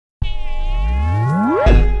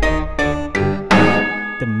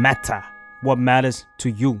matter what matters to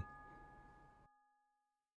you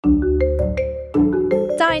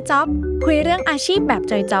จอยจ็อบคุยเรื่องอาชีพแบบ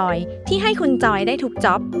จอยๆที่ให้คุณจอยได้ทุก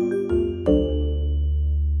จ็อบ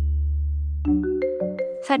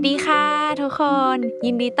สวัสดีค่ะทุกคน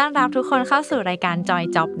ยินดีต้อนรับทุกคนเข้าสู่รายการจอย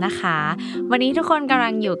จ็อบนะคะวันนี้ทุกคนกำลั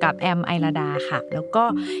งอยู่กับแอมไอราดาค่ะแล้วก็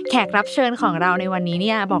แขกรับเชิญของเราในวันนี้เ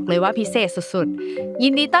นี่ยบอกเลยว่าพิเศษสุดๆยิ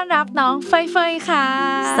นดีต้อนรับน้องเฟยเฟยค่ะ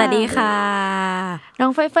สวัสดีค่ะน้อ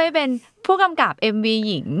งเฟยเฟยเป็นผู้กำกับ MV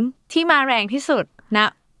หญิงที่มาแรงที่สุดณ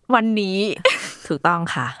วันนี้ถูกต้อง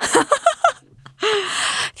ค่ะ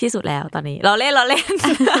ที่สุดแล้วตอนนี้เราเล่น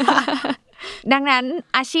ดังนั้น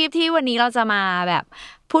อาชีพที่วันนี้เราจะมาแบบ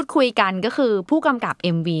พูดคุยกันก็คือผู้กำกับ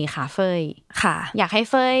MV ค่ะเฟยค่ะอยากให้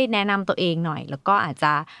เฟยแนะนำตัวเองหน่อยแล้วก็อาจจ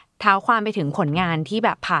ะเท้าความไปถึงผลงานที่แบ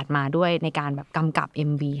บผ่านมาด้วยในการแบบกำกับ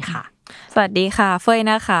MV ค่ะสวัสดีค่ะเฟย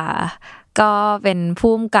นะคะก็เป็น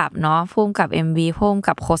ผู้กำกับเนาะผู้กำกับ MV ผู้กำ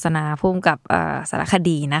กับโฆษณาผู้กำกับสารค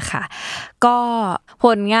ดีนะคะก็ผ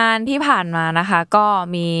ลงานที่ผ่านมานะคะก็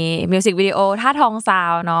มีมิวสิกวิดีโอท่าทองซา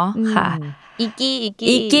วเนาะค่ะอี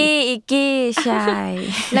กี้ใช่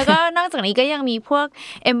แล้วก็นอกจากนี้ก็ยังมีพวก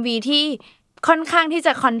MV ที่ค่อนข้างที่จ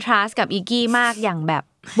ะคอนทราสต์กับอีกี้มากอย่างแบบ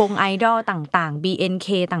วงไอดอลต่างๆ BNK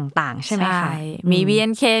ต่างๆใช่ไหมคะมี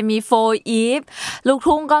BNK มี4 Eve ลูก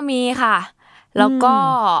ทุ่งก็มีค่ะแล้วก็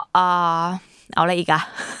เอาอะไรอีกอะ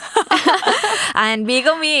R&B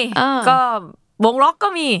ก็มีก็วงล็อกก็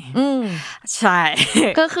มีใช่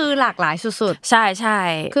ก็คือหลากหลายสุดๆใช่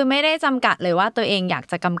ๆคือไม่ได้จำกัดเลยว่าตัวเองอยาก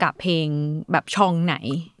จะกำกับเพลงแบบช่องไหน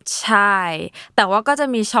ใช่แต่ว่าก็จะ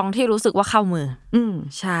มีช่องที่รู้สึกว่าเข้ามือ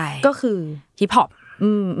ใช่ก็คือฮิปฮอป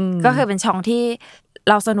ก็คือเป็นช่องที่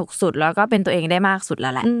เราสนุกสุดแล้วก็เป็นตัวเองได้มากสุดแล้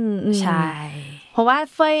วแหละใช่เพราะว่า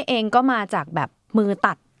เฟยเองก็มาจากแบบมือ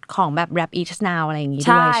ตัดของแบบ Rap Is Now อะไรอย่างงี้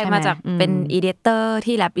ด้วยใช่มั้ยมาจากเป็นอีดิเตอร์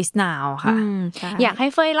ที่ Rap Is Now ค่ะอยากให้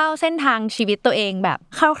เฟยเล่าเส้นทางชีวิตตัวเองแบบ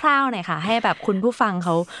คร่าวๆหน่อยค่ะให้แบบคุณผู้ฟังเข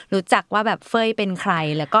ารู้จักว่าแบบเฟยเป็นใคร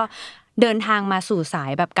แล้วก็เดินทางมาสู่สา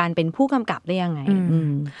ยแบบการเป็นผู้กำกับได้ยังไง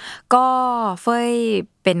ก็เฟย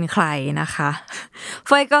เป็นใครนะคะเ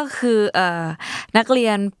ฟยก็คือนักเรี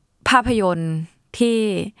ยนภาพยนตร์ที่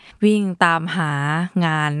วิ่งตามหาง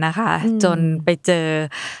านนะคะจนไปเจอ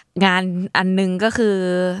งานอันนึงก็คือ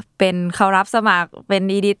เป็นเขารับสมัครเป็น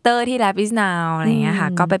อีดิเตอร์ที่ Rap Is Now อะไรอย่างเงี้ยค่ะ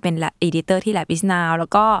ก็ไปเป็นอีดิเตอร์ที่ Rap Is Now แล้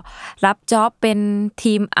วก็รับจ็อบเป็น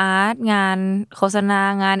ทีมอาร์ตงานโฆษณา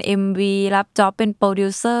งาน MV รับจ็อบเป็นโปรดิว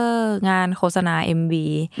เซอร์งานโฆษณา MV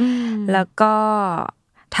แล้วก็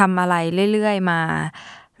ทำอะไรเรื่อยๆมา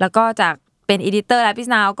แล้วก็จากเป็นอีดิเตอร์ Rap Is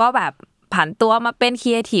Now ก็แบบผันตัวมาเป็นค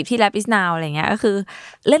รีเอทีฟที่ Rap Is Now อะไรเงี้ยก็คือ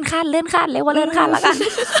เลื่อนขั้นเรียกว่าเลื่อนขั้นละกัน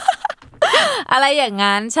อะไรอย่าง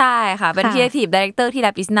งั้นใช่ค่ะเป็นครีเอทีฟไดเรคเตอร์ที่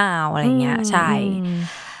Rap Is Now อะไรเงี้ยใช่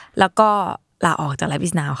แล้วก็ลาออกจาก Rap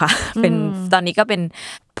Is Now ค่ะเป็นตอนนี้ก็เป็น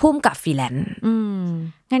ผู้กำกับฟรีแลนซ์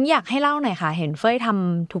งั้นอยากให้เล่าหน่อยค่ะเห็นเฟยท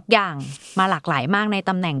ำทุกอย่างมาหลากหลายมากใน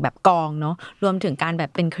ตำแหน่งแบบกองเนาะรวมถึงการแบบ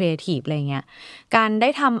เป็นครีเอทีฟอะไรเงี้ยการได้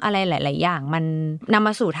ทำอะไรหลายๆอย่างมันนำม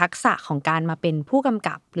าสู่ทักษะของการมาเป็นผู้กำ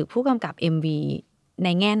กับหรือผู้กำกับ MV ใน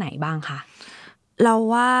แง่ไหนบ้างคะเรา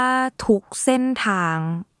ว่าทุกเส้นทาง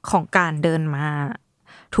ของการเดินมา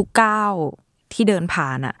ทุกก้าวที่เดินผ่า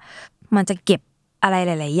นอ่ะมันจะเก็บอะไรห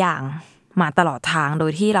ลายๆอย่างมาตลอดทางโด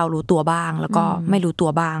ยที่เรารู้ตัวบ้างแล้วก็ไม่รู้ตัว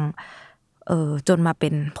บ้างจนมาเป็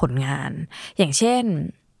นผลงานอย่างเช่น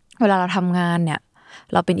เวลาเราทำงานเนี่ย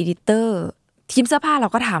เราเป็นอีดิเตอร์ทีมเสื้อผ้าเรา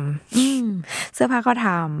ก็ทำเสื้อผ้าก็ท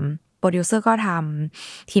ำโปรดิวเซอร์ก็ท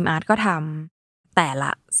ำทีมอาร์ตก็ทำแต่ล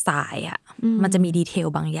ะสายอ่ะมันจะมีดีเทล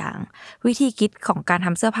บางอย่างวิธีคิดของการท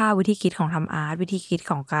ำเสื้อผ้าวิธีคิดของทำอาร์ตวิธีคิด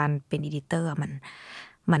ของการเป็นอีดิเตอร์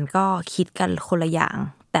มันก็คิดกันคนละอย่าง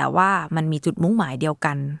แต่ว่ามันมีจุดมุ่งหมายเดียว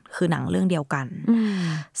กันคือหนังเรื่องเดียวกัน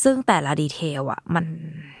ซึ่งแต่ละดีเทลอ่ะ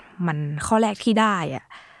มันข้อแรกที่ได้อ่ะ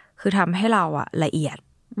คือทำให้เราอ่ะละเอียด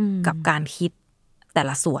กับการคิดแต่ล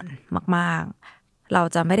ะส่วนมากๆเรา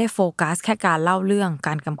จะไม่ได้โฟกัสแค่การเล่าเรื่องก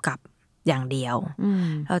ารกำกับอย่างเดียว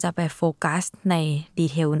เราจะไปโฟกัสในดี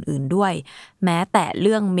เทลอื่นๆด้วยแม้แต่เ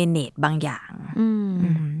รื่องเมเนจบางอย่าง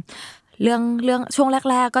เรื่องช่วง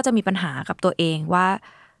แรกๆก็จะมีปัญหากับตัวเองว่า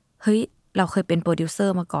เฮ้ยเราเคยเป็นโปรดิวเซอ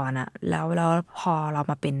ร์มาก่อนอะแล้วพอเรา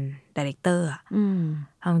มาเป็นไดเรคเตอร์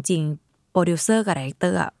เอาจริงโปรดิวเซอร์กับไดเรคเตอ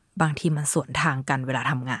ร์บางทีมันสวนทางกันเวลา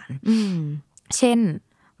ทำงานเช่น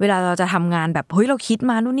เวลาเราจะทำงานแบบเฮ้ยเราคิด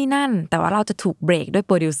มานู่นนี่นั่นแต่ว่าเราจะถูกเบรกด้วยโ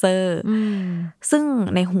ปรดิวเซอร์ซึ่ง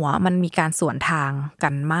ในหัวมันมีการสวนทางกั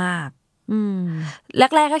นมากแร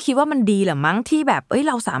กๆก็คิดว่ามันดีเหรอมั้งที่แบบเอ้ย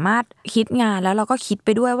เราสามารถคิดงานแล้วเราก็คิดไป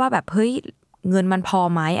ด้วยว่าแบบเฮ้ยเงินมันพอ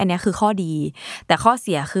ไหมอันนี้คือข้อดีแต่ข้อเ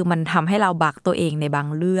สียคือมันทำให้เราบักตัวเองในบาง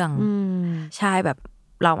เรื่องใช่แบบ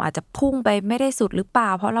เราอาจจะพุ่งไปไม่ได้สุดหรือเปล่า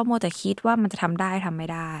เพราะเราโมแต่คิดว่ามันจะทำได้ทำไม่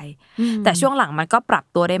ได้แต่ช่วงหลังมันก็ปรับ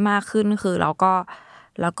ตัวได้มากขึ้นคือเรา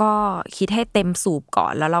ก็คิดให้เต็มสูบก่อ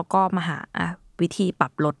นแล้วเราก็มาหาวิธีปรั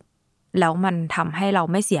บลดแล้วมันทำให้เรา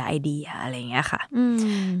ไม่เสียไอเดียอะไรอย่างเงี้ยค่ะ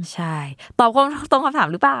ใช่ตอบตรงคำถาม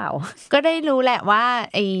หรือเปล่าก็ได้รู้แหละว่า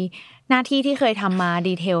ไอหน้าที่ที่เคยทำมา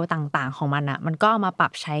ดีเทลต่างๆของมันอ่ะมันก็เอามาปรั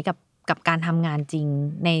บใช้กับการทำงานจริง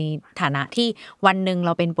ในฐานะที่วันนึงเร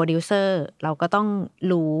าเป็นโปรดิวเซอร์เราก็ต้อง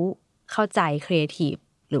รู้เข้าใจครีเอทีฟ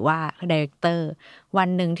หรือว่าไดเรคเตอร์วัน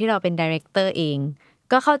นึงที่เราเป็นไดเรคเตอร์เอง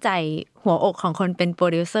ก็เข้าใจหัวอกของคนเป็นโปร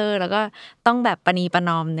ดิวเซอร์แล้วก็ต้องแบบประนีประน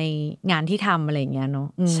อมในงานที่ทำอะไรอย่างเงี้ยเนาะ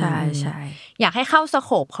ใช่ๆอยากให้เข้าสโค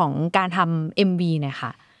ปของการทำ MV หน่อยค่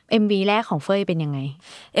ะ MV แรกของเฟยเป็นยังไง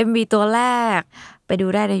MV ตัวแรกไปดู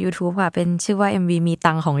ได้ใน YouTube ค่ะเป็นชื่อว่า MV มี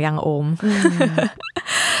ตังของยังโอม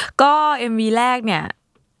ก็ MV แรกเนี่ย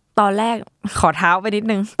ตอนแรกขอเท้าไปนิด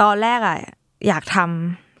นึงตอนแรกอ่ะอยากท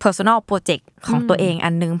ำ personal project ของตัวเองอั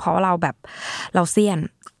นนึงเพราะเราแบบเราเซียน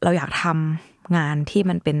เราอยากทำงานที่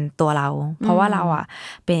มันเป็นตัวเราเพราะว่าเราอ่ะ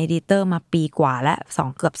เป็นเอดิเตอร์มาปีกว่าและ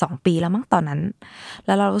เกือบ2ปีแล้วมั้งตอนนั้นแ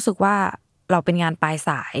ล้วเรารู้สึกว่าเราเป็นงานปลายส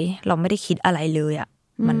ายเราไม่ได้คิดอะไรเลยอ่ะ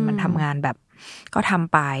มันทำงานแบบก็ท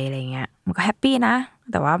ำไปอะไรเงี้ยมันก็แฮปปี้นะ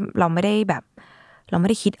แต่ว่าเราไม่ไ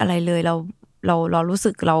ด้คิดอะไรเลยเรารู้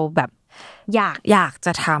สึกเราแบบอยากจ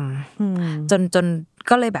ะทำจน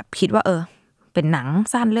ก็เลยแบบคิดว่าเป็นหนัง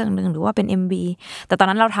สั้นเรื่องนึงหรือว่าเป็น MV แต่ตอน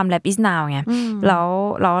นั้นเราทำ Lab is Now ไงแล้ว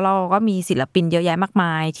เราก็มีศิลปินเยอะแยะมากม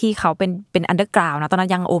ายที่เขาเป็นอันเดอร์กราวด์นะตอนนั้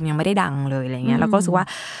นยังโอมยังไม่ได้ดังเลยอะไรเงี้ยเราก็รู้สึกว่า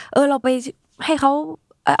เราไปให้เขา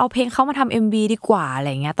เอาเพลงเขามาทำ MV ดีกว่าอะไร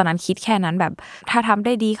เงี้ยตอนนั้นคิดแค่นั้นแบบถ้าทำไ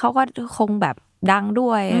ด้ดีเขาก็คงแบบดังด้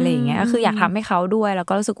วยอะไรอย่างเงี้ยก็คืออยากทำให้เขาด้วยแล้ว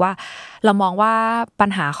ก็รู้สึกว่าเรามองว่าปัญ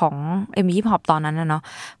หาของ MV Hip Hop ตอนนั้นนะเนาะ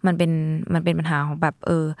มันเป็นปัญหาของแบบ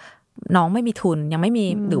น้องไม่มีทุนยังไม่มี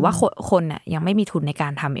หรือว่าคนน่ะยังไม่มีทุนในกา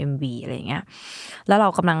รทำ MV อะไรอย่างเงี้ยแล้วเรา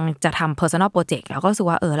กำลังจะทำ personal project เราก็รู้สึก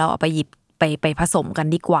ว่าเราเอาไปหยิบไปผสมกัน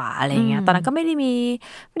ดีกว่าอะไรอย่างเงี้ยตอนนั้นก็ไม่ไ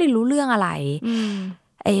ด้รู้เรื่องอะไร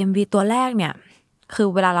MV ตัวแรกเนี่ยคือ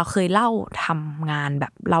เวลาเราเคยเล่าทำงานแบ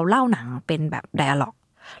บเราเล่าหนังเป็นแบบ dialogue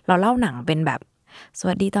เราเล่าหนังเป็นแบบส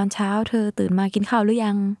วัสดีตอนเช้าเธอตื่นมากินข้าวหรือ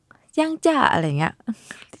ยังจ้ะอะไรเงี้ย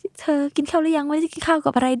เธอกินข้าวหรือยังไม่ได้กินข้าว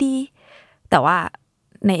กับอะไรดีแต่ว่า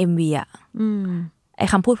ใน MV อ่ะไอ้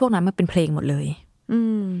คำพูดพวกนั้นมันเป็นเพลงหมดเลย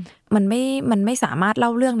มันไม่สามารถเล่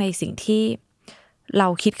าเรื่องในสิ่งที่เรา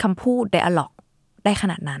คิดคำพูด dialogue ได้ข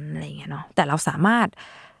นาดนั้นอะไรเงี้ยเนาะแต่เราสามารถ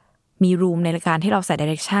มีรูมในการที่เราใส่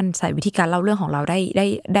direction ใส่วิธีการเล่าเรื่องของเรา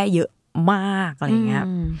ได้เยอะมากอะไรเงี้ย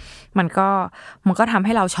มันก็ทำใ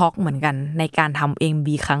ห้เราช็อกเหมือนกันในการทำ MV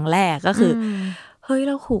ครั้งแรกก็คือเฮ้ยเ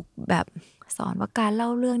ราถูกแบบสอนว่าการเล่า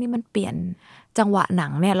เรื่องนี่มันเปลี่ยนจังหวะหนั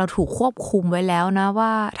งเนี่ยเราถูกควบคุมไว้แล้วนะว่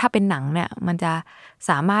าถ้าเป็นหนังเนี่ยมันจะ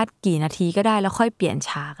สามารถกี่นาทีก็ได้แล้วค่อยเปลี่ยนฉ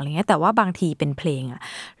ากอะไรเงี้ยแต่ว่าบางทีเป็นเพลงอ่ะ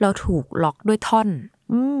เราถูกล็อกด้วยท่อน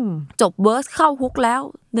จบเวิร์สเข้าฮุกแล้ว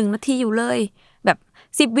1 นาทีอยู่เลยแบบ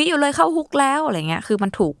10 วิอยู่เลยเข้าฮุกแล้วอะไรเงี้ยคือมั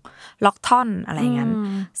นถูกล็อกท่อนอะไรเงี้ย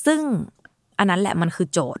ซึ่งอันนั้นแหละมันคือ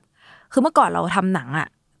โจทย์คือเมื่อก่อนเราทำหนังอ่ะ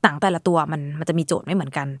หนังแต่ละตัวมันจะมีโจทย์ไม่เหมือ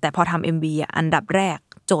นกันแต่พอทำ MV อ่ะอันดับแรก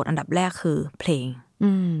โจทย์อันดับแรกคือเพลง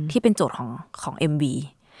ที่เป็นโจทย์ของ MV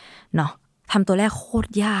เนาะทำตัวแรกโคตร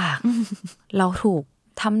ยาก เราถูก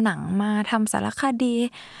ทำหนังมาทำสารคดี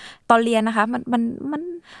ตอนเรียนนะคะ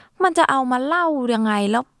มันจะเอามาเล่ายังไง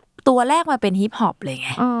แล้วตัวแรกมาเป็นฮิปฮอปเลยไง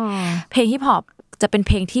เพลงฮิปฮอปจะเป็นเ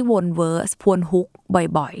พลงที่วนเวิร์สพวนฮุก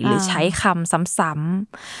บ่อยๆหรือใช้คำซ้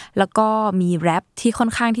ำๆแล้วก็มีแรปที่ค่อ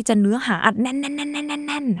นข้างที่จะเนื้อหาอัดแน่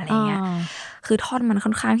นๆๆๆๆอะไรเงี้ยคือท่อนมันค่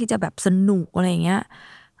อนข้างที่จะแบบสนุกอะไรเงี้ย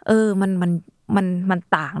มัน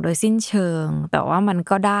ต่างโดยสิ้นเชิงแต่ว่ามัน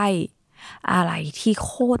ก็ได้อะไรที่โ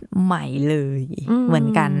คตรใหม่เลยเหมือน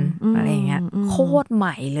กันอะไรเงี้ยโคตรให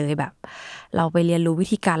ม่เลยแบบเราไปเรียนรู้วิ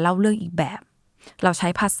ธีการเล่าเรื่องอีกแบบเราใช้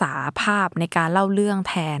ภาษาภาพในการเล่าเรื่อง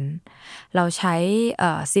แทนเราใช้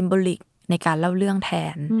symbolic ในการเล่าเรื่องแท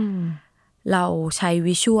นเราใช้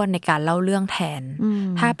วิชวลในการเล่าเรื่องแทน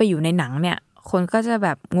ถ้าไปอยู่ในหนังเนี่ยคนก็จะแบ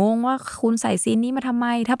บงงว่าคุณใส่ซีนนี้มาทำไม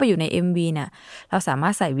ถ้าไปอยู่ใน MV เนี่ยเราสามา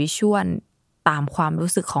รถใส่วิชวลตามความ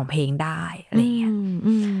รู้สึกของเพลงได้อะไรเงี้ย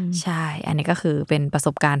ใช่อันนี้ก็คือเป็นประส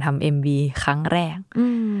บการณ์ทำ MV ครั้งแรก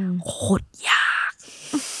โคตรยาก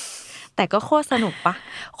แต่ก็โคตรสนุกปะ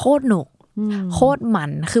โคตรหนุกโคตรมั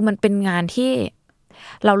นคือมันเป็นงานที่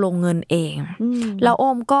เราลงเงินเองแล้วโอ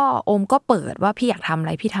มก็เปิดว่าพี่อยากทำอะไ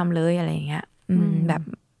รพี่ทำเลยอะไรเงี้ยแบบ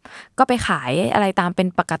ก็ไปขายอะไรตามเป็น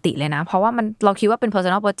ปกติเลยนะเพราะว่าเราคิดว่าเป็น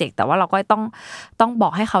personal project แต่ว่าเราก็ต้องบอ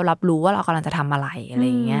กให้เขารับรู้ว่าเรากำลังจะทำอะไรอะไร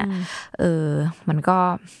อย่างเงี้ยมันก็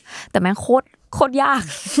แต่แม่งโคตรยาก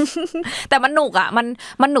แต่มันหนุกอ่ะ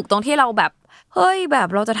มันหนุกตรงที่เราแบบเฮ้ยแบบ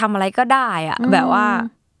เราจะทำอะไรก็ได้อ่ะแบบว่า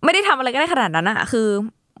ไม่ได้ทำอะไรก็ได้ขนาดนั้นอะคือ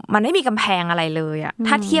มันไม่มีกำแพงอะไรเลยอะ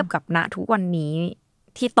ถ้าเทียบกับณทุกวันนี้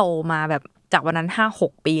ที่โตมาแบบจากวันนั้น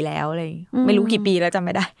 5-6 ปีแล้วเลยไม่รู้กี่ปีแล้วจำไ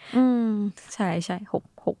ม่ได้ใช่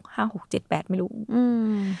5-6 7-8ไม่รู้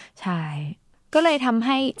ใช่ก็เลยทำใ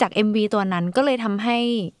ห้จาก MV ตัวนั้นก็เลยทำให้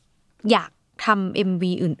อยากทำ MV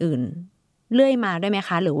อื่นๆเรื่อยมาด้วยไหมค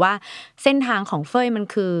ะหรือว่าเส้นทางของเฟยมัน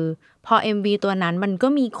คือพอ MV ตัวนั้นมันก็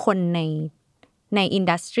มีคนในอิน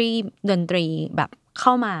ดัสทรีดนตรีแบบเข้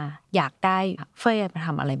ามาอยากได้เฟยมาท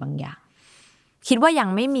ำอะไรบางอย่างคิดว่ายัง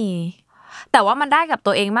ไม่มีแต่ว่ามันได้กับ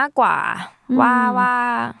ตัวเองมากกว่าว่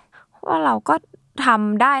าเราก็ท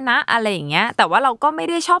ำได้นะอะไรอย่างเงี้ยแต่ว่าเราก็ไม่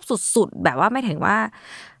ได้ชอบสุดๆแบบว่าไม่ถึงว่า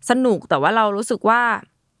สนุกแต่ว่าเรารู้สึกว่า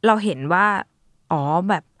เราเห็นว่าอ๋อ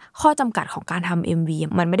แบบข้อจำกัดของการทำ MV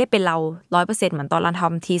มันไม่ได้เป็นเรา 100% เหมือนตอนเราท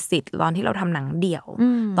ำทีสิทธ์ตอนที่เราทำหนังเดี่ยว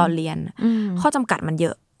ตอนเรียนข้อจำกัดมันเย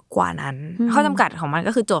อะกว่านั้นข้อจำกัดของมัน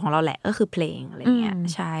ก็คือโจทย์ของเราแหละก็คือเพลงอะไรเงี้ย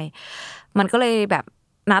ใช่มันก็เลยแบบ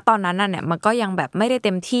ณตอนนั้นน่ะเนี่ยมันก็ยังแบบไม่ได้เ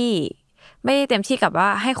ต็มที่กับว่า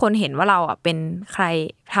ให้คนเห็นว่าเราอ่ะเป็นใคร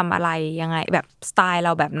ทำอะไรยังไงแบบสไตล์เร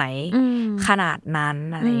าแบบไหนขนาดนั้น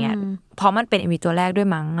อะไรเงี้ยเพราะมันเป็น MV ตัวแรกด้วย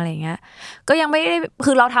มั้งอะไรเงี้ยก็ยังไม่ได้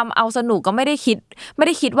คือเราทำเอาสนุกก็ไม่ได้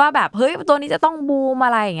คิดว่าแบบเฮ้ยตัวนี้จะต้องบูมอ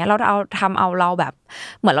ะไรอย่างเงี้ยเราทำเอาเราแบบ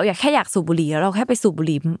เหมือนเราอยากสูบบุหรี่แล้วเราแค่ไปสูบบุห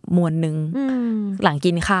รี่มวนนึงหลัง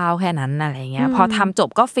กินข้าวแค่นั้นอะไรเงี้ยพอทำจบ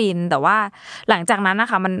ก็ฟินแต่ว่าหลังจากนั้นนะ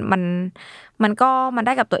คะมันก็ไ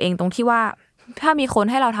ด้กับตัวเองตรงที่ว่าถ้ามีคน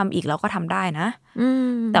ให้เราทำอีกเราก็ทำได้นะ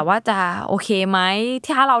แต่ว่าจะโอเคไหม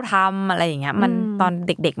ถ้าเราทำอะไรอย่างเงี้ยมันตอนเ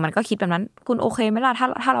ด็กๆมันก็คิดแบบนั้นคุณโอเคไหมล่ะ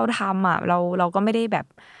ถ้าเราทำอ่ะเราก็ไม่ได้แบบ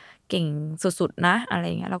เก่งสุดๆนะอะไร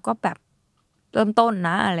อย่างเงี้ยเราก็แบบเริ่มต้นน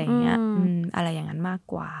ะอะไรอย่างเงี้ยอะไรอย่างนั้นมาก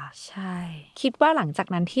กว่าใช่คิดว่าหลังจาก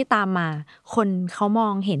นั้นที่ตามมาคนเขามอ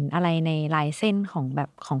งเห็นอะไรในลายเส้นของแบบ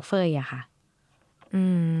ของเฟยอะค่ะ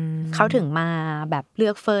เขาถึงมาแบบเลื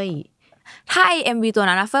อกเฟยถ้าไอ้ MV ตัว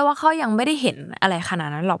นั้นนะเฟยว่าเขายังไม่ได้เห็นอะไรขนาด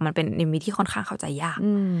นั้นหรอกมันเป็น MV ที่ค่อนข้างเข้าใจยาก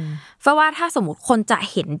เฟยว่าถ้าสมมติคนจะ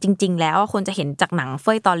เห็นจริงๆแล้วคนจะเห็นจากหนังเฟ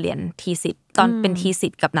ยตอนเรียนทีสิทธ์ตอนเป็นทีสิ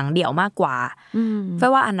ทธ์กับหนังเดี่ยวมากกว่าเฟ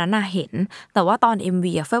ยว่าอันนั้นน่ะเห็นแต่ว่าตอน MV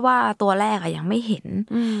อ่ะเฟยว่าตัวแรกอ่ะยังไม่เห็น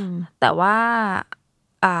แต่ว่า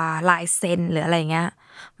ลายเซ็นหรืออะไรเงี้ย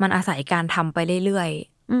มันอาศัยการทำไปเรื่อย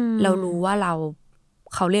ๆเรารู้ว่า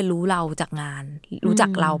เขาเรียนรู้เราจากงานรู้จัก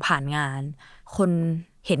เราผ่านงานคน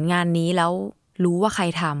เห็นงานนี้แล้วรู้ว่าใคร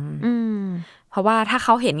ทำเพราะว่าถ้าเข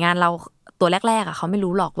าเห็นงานเราตัวแรกๆอ่ะเขาไม่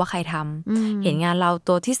รู้หรอกว่าใครทำเห็นงานเรา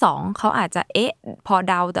ตัวที่2เขาอาจจะพอ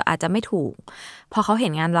เดาแต่อาจจะไม่ถูกพอเขาเห็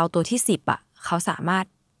นงานเราตัวที่10อ่ะเขาสามารถ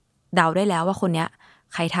เดาได้แล้วว่าคนเนี้ย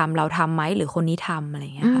ใครทำเราทำไหมหรือคนนี้ทำอะไรอ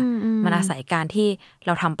ย่างเงี้ยค่ะมันอาศัยการที่เร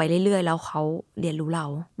าทำไปเรื่อยๆแล้วเขาเรียนรู้เรา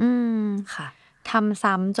ค่ะทำ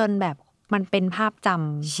ซ้ำจนแบบมันเป็นภาพจ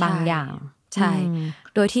ำบางอย่างใช่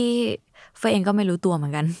โดยที่เฟยเองก็ไม่รู้ตัวเหมื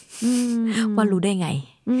อนกันว่ารู้ได้ไง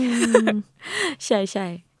ใช่ใช่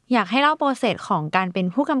อยากให้เล่าโปรเซสของการเป็น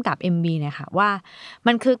ผู้กำกับ MV เนี่ยค่ะว่า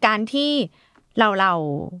มันคือการที่เรา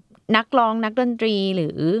นักร้องนักดนตรีหรื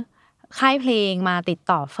อค่ายเพลงมาติด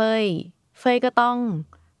ต่อเฟยก็ต้อง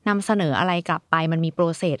นำเสนออะไรกลับไปมันมีโปร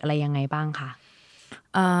เซสอะไรยังไงบ้างคะ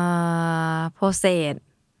โปรเซส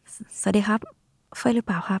สวัสดีครับเฟยหรือเ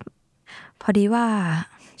ปล่าครับพอดีว่า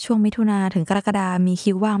ช่วงมิถุนาถึงกรกฎามี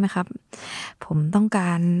คิวว่างไหมครับผมต้องก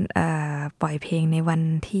ารปล่อยเพลงในวัน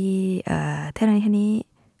ที่เท่านี้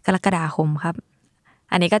กรกฎาคมครับ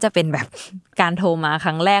อันนี้ก็จะเป็นแบบการโทรมาค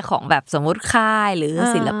รั้งแรกของแบบสมมุติค่ายหรือ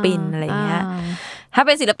ศิลปินอะไรเงี้ยถ้าเ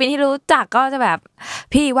ป็นศิลปินที่รู้จักก็จะแบบ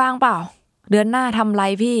พี่ว่างเปล่าเดือนหน้าทำไร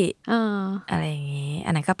พี่อะไรอย่างงี้อั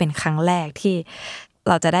นนั้นก็เป็นครั้งแรกที่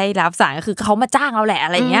เราจะได้รับสารก็คือเขามาจ้างเราแหละอ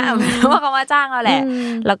ะไรเงี้ยว่าเขามาจ้างเราแหละ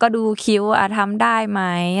แล้วก็ดูคิวทำได้ไหม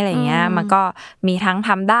อะไรเงี้ยมันก็มีทั้งท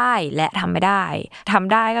ำได้และทำไม่ได้ท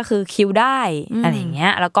ำได้ก็คือคิวได้อะไรเงี้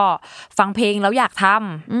ยแล้วก็ฟังเพลงแล้วอยากท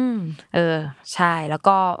ำใช่แล้ว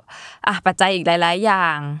ก็ปัจจัยอีกหลายๆอย่า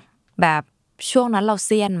งแบบช่วงนั้นเราเ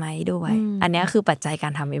ซียนไหมด้วยอันนี้คือปัจจัยกา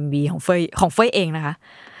รทำ MV ของเฟยเองนะคะ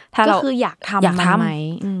ถ้าเราคืออยากทำไหม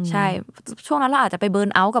ใช่ช่วงนั้นเราอาจจะไปเบิร์น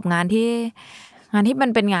เอาท์กับงานที่มั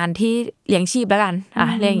นเป็นงานที่เลี้ยงชีพแล้วกัน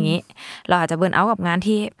เรียกอย่างนี้เราอาจจะเบิร์นเอาท์กับงาน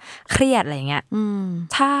ที่เครียดอะไรเงี้ย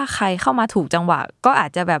ถ้าใครเข้ามาถูกจังหวะก็อา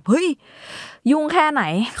จจะแบบเฮ้ยยุ่งแค่ไหน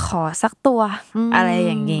ขอสักตัวอะไร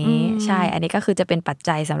อย่างนี้ใช่อันนี้ก็คือจะเป็นปัจ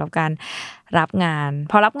จัยสำหรับการรับงาน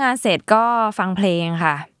พอรับงานเสร็จก็ฟังเพลง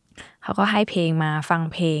ค่ะเขาก็ให้เพลงมาฟัง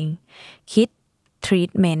เพลงคิดทรี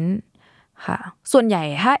ทเมนต์ค่ะส่วนใหญ่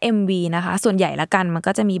ถ้า MV นะคะส่วนใหญ่ละกันมัน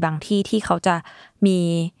ก็จะมีบางที่ที่เขาจะ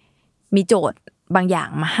มีโจทย์บางอย่าง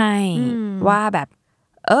มาให้ว่าแบบ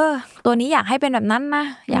ตัวนี้อยากให้เป็นแบบนั้นนะ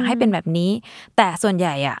อยากให้เป็นแบบนี้แต่ส่วนให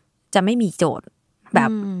ญ่อ่ะจะไม่มีโจทย์ แบบ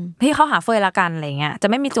พี่เข้าหาเฟยละกันอะไรเงี้ยจะ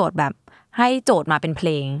ไม่มีโจทย์แบบให้โจทย์มาเป็นเพล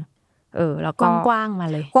งแล้วก็กว้างๆมา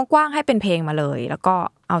เลยกว้างๆให้เป็นเพลงมาเลยแล้วก็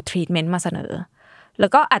เอาทรีทเมนต์มาเสนอแล้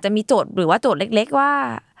วก็อาจจะมีโจทย์หรือว่าโจทย์เล็กๆว่า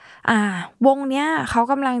วงเนี้ยเขา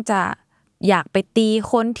กำลังจะอยากไปตี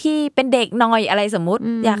คนที่เป็นเด็กหน่อยอะไรสมมุติ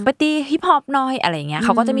อยากไปตีฮิปฮอปหน่อยอะไรเงี้ยเข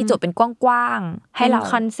าก็จะมีโจทย์เป็นกว้างๆให้เรา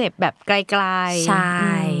คอนเซปต์แบบไกลๆใช่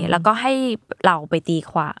แล้วก็ให้เราไปตี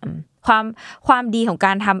ความดีของก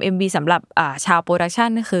ารทำ MV สำหรับชาวโปรดักชัน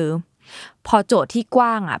คือพอโจทย์ที่ก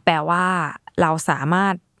ว้างแปลว่าเราสามา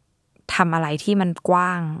รถทำอะไรที่มันกว้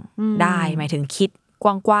างได้หมายถึงคิดก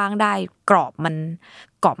ว้างๆได้กรอบ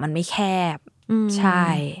มันไม่แคบใช่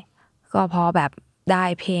ก็พอแบบได้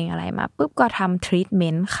เพลงอะไรมาปุ๊บก็ทำทรีทเม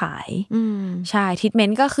นต์ขายใช่ทรีทเมน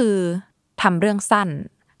ต์ก็คือทำเรื่องสั้น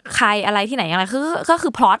ใครอะไรที่ไหนอะไรก็คื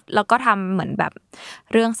อพล็อตแล้วก็ทำเหมือนแบบ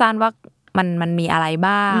เรื่องสั้นว่ามันมีอะไร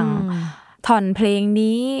บ้างท่อนเพลง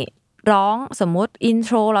นี้ร้องสมมติอินโท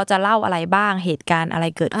รเราจะเล่าอะไรบ้างเหตุการณ์อะไร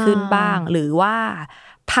เกิดขึ้นบ้างหรือว่า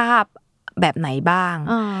ภาพแบบไหนบ้าง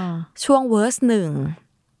ช่วงเวอร์ส1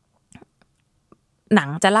หนัง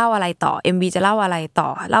จะเล่าอะไรต่อ MV จะเล่าอะไรต่อ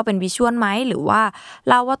เล่าเป็นวิชวลไหมหรือว่า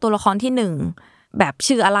เล่าว่าตัวละครที่1แบบ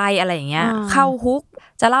ชื่ออะไรอย่างเงี้ยเข้าฮุก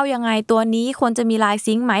จะเล่ายังไงตัวนี้ควรจะมีลาย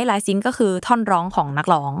ซิงค์ไหมลายซิงค์ก็คือท่อนร้องของนัก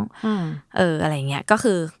ร้องอะไรเงี้ยก็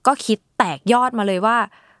คือก็คิดแตกยอดมาเลยว่า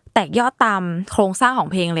แตกยอดตามโครงสร้างของ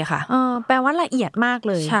เพลงเลยค่ะแปลว่าละเอียดมาก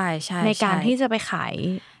เลยใช่ในการที่จะไปขาย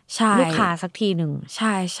ลูกค้าสักทีนึงใ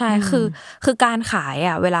ช่คือการขาย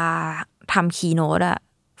เวลาทำคีโนต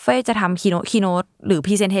เฟยจะทำคีโนตหรือ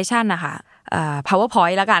presentation นะคะ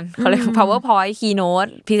PowerPoint แล้วกันเขาเรียก PowerPoint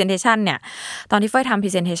keynote presentation เนี่ยตอนที่เฟยทำ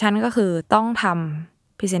presentation ก็คือต้องท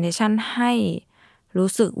ำ presentation ให้รู้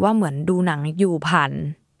สึกว่าเหมือนดูหนังอยู่ผ่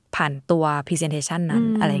านตัว presentation นั้น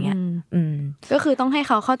อะไรเงี้ยก็คือต้องให้เ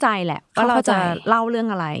ขาเข้าใจแหละว่าเราจะเล่าเรื่อง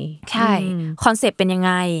อะไรใช่คอนเซปต์เป็นยังไ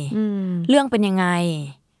งเรื่องเป็นยังไง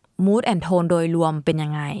mood and tone โดยรวมเป็นยั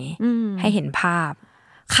งไงให้เห็นภาพ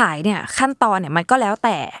ขายเนี่ยขั้นตอนเนี่ยมันก็แล้วแ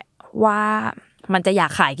ต่ว่ามันจะอยา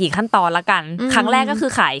กขายกี่ขั้นตอนละกันครั้งแรกก็คื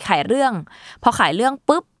อขายเรื่องพอขายเรื่อง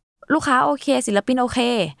ปุ๊บลูกค้าโอเคศิลปินโอเค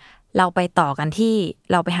เราไปต่อกันที่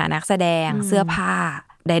เราไปหานักแสดงเสื้อผ้า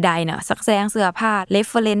ใดๆเนี่ยสักแสดงเสื้อผ้า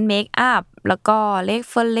reference make up แล้วก็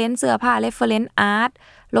reference เสื้อผ้า reference art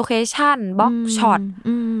location box shot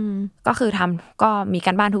ก็คือทำก็มีก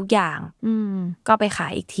ารบ้านทุกอย่างก็ไปขา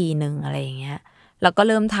ยอีกทีนึงอะไรอย่างเงี้ยแล้วก็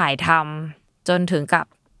เริ่มถ่ายทำจนถึงกับ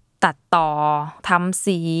ตัดต่อทำ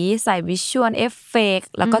สีใส่วิชวลเอฟเฟก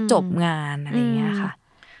ต์แล้วก็จบงานอะไรอย่างเงี้ยค่ะ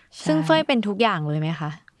ซึ่งเฟยเป็นทุกอย่างเลยไหมค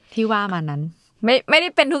ะที่ว่ามานั้นไม่ได้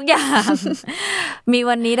เป็นทุกอย่าง มี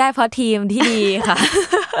วันนี้ได้เพราะทีมที่ดีค่ะ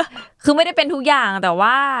คือไม่ได้เป็นทุกอย่างแต่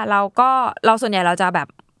ว่าเราส่วนใหญ่เราจะแบบ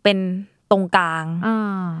เป็นตรงกลาง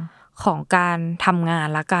ของการทำงาน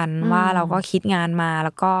ละกันว่าเราก็คิดงานมาแ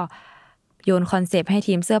ล้วก็โยนคอนเซปต์ให้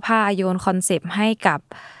ทีมเสื้อผ้าโยนคอนเซปต์ให้กับ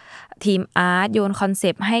ทีมอาร์ตโยนคอนเซ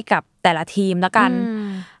ปต์ให้กับแต่ละทีมละกัน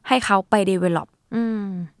ให้เขาไป develop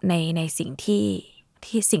ในสิ่ง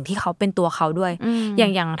ที่เขาเป็นตัวเขาด้วยอ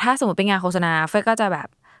ย่างถ้าสมมติเป็นงานโฆษณาเฟยก็จะแบบ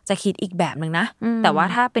จะคิดอีกแบบนึงนะแต่ว่า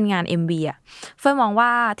ถ้าเป็นงาน MV เฟยมองว่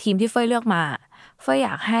าทีมที่เฟยเลือกมาเฟยอย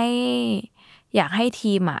ากให้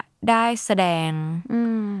ทีมได้แสดง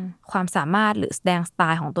ความสามารถหรือแสดงสไต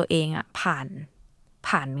ล์ของตัวเองผ่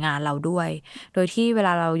านงานเราด้วยโดยที่เวล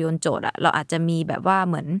าเราโยนโจทย์เราอาจจะมีแบบว่า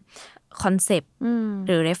เหมือนคอนเซปต์ห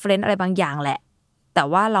รือ reference อะไรบางอย่างแหละแต่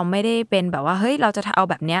ว่าเราไม่ได้เป็นแบบว่าเฮ้ยเราจะเอา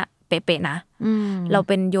แบบเนี้ยเป๊ะๆนะเราเ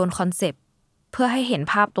ป็นโยนคอนเซปต์เพื่อให้เห็น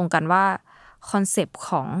ภาพตรงกันว่าคอนเซปต์ข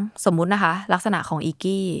องสมมุตินะคะลักษณะของอี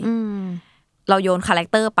กี้เราโยนคาแรค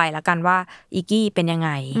เตอร์ไปแล้วกันว่าอีกี้เป็นยังไง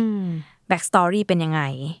แบ็กสตอรี่เป็นยังไง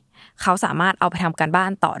เขาสามารถเอาไปทำการบ้า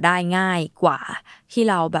นต่อได้ง่ายกว่าที่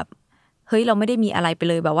เราแบบเฮ้ยเราไม่ได้มีอะไรไป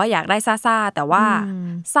เลยแบบว่าอยากได้ซ่าๆแต่ว่า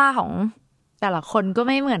ซ่าของแต่ละคนก็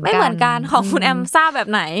ไม่เหมือนกันของคุณแอมซ่าแบบ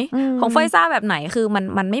ไหนของเฟยซ่าแบบไหนคือ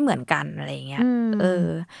มันไม่เหมือนกันอะไรอย่างเงี้ย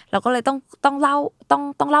เราก็เลยต้องเ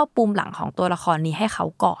ล่าปูมหลังของตัวละครนี้ให้เขา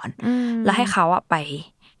ก่อนแล้วให้เขาไ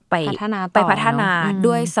ปพัฒนา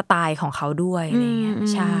ด้วยสไตล์ของเขาด้วยอะไรเงี้ย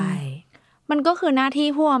ใช่มันก็คือหน้าที่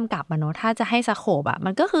ผู้กำกับเนาะถ้าจะให้สโคปมั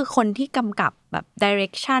นก็คือคนที่กำกับแบบ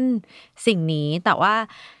direction สิ่งนี้แต่ว่า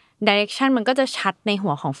direction มันก็จะชัดใน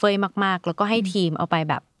หัวของเฟยมากๆแล้วก็ให้ทีมเอาไป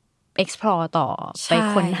แบบ explore ต่อไป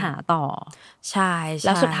ค้นหาต่อใช่แ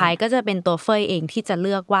ล้วสุดท้ายก็จะเป็นตัวเฟยเองที่จะเ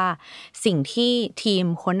ลือกว่าสิ่งที่ทีม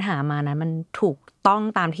ค้นหามานั้นมันถูกต้อง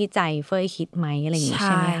ตามที่ใจเฟยคิดไหมอะไรอย่างนี้ใ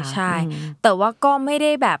ช่ไหมคะใช่แต่ว่าก็ไม่ไ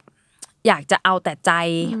ด้แบบอยากจะเอาแต่ใจ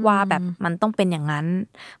ว่าแบบมันต้องเป็นอย่างนั้น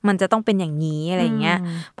มันจะต้องเป็นอย่างนี้อะไรอย่างเงี้ย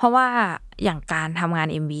เพราะว่าอย่างการทำงาน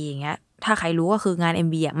MV อย่างเงี้ยถ้าใครรู้ก็คืองาน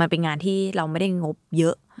MV มันเป็นงานที่เราไม่ได้งบเย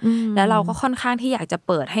อะ แล้วเราก็ค่อนข้างที่อยากจะ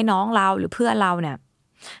เปิดให้น้องเราหรือเพื่อนเราเนี่ย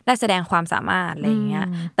ได้แสดงความสามารถอะไรอย่างเงี้ย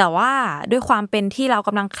แต่ว่าด้วยความเป็นที่เราก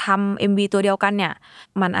ำลังทำ MV ตัวเดียวกันเนี่ย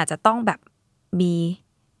มันอาจจะต้องแบบมี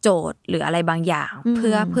โจทย์หรืออะไรบางอย่างเ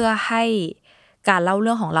พื่อให้การเล่าเ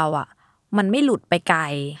รื่องของเราอ่ะมันไม่หลุดไปไกล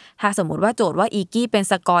ถ้าสมมุติว่าโจทย์ว่าอีกี้เป็น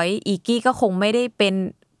สกอยอีกี้ก็คงไม่ได้เป็น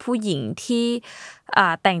ผู้หญิงที่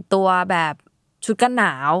แต่งตัวแบบชุดกันหน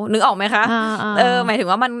าวนึกออกไหมคะหมายถึง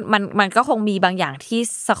ว่ามันก็คงมีบางอย่างที่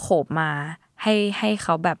สโคปมาให้เข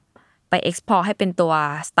าแบบไป explore ให้เป็นตัว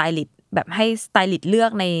สไตลิสต์แบบให้สไตลิสต์เลือ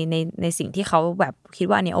กในสิ่งที่เขาแบบคิด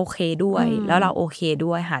ว่าเนี่ยโอเคด้วยแล้วเราโอเค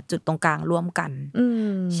ด้วยหาจุดตรงกลางร่วมกัน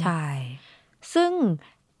ใช่ซึ่ง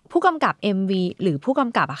ผู้กำกับ MV หรือผู้ก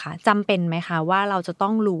ำกับอะคะจำเป็นไหมคะว่าเราจะต้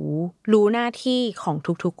องรู้หน้าที่ของ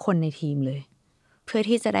ทุกๆคนในทีมเลยเพื่อ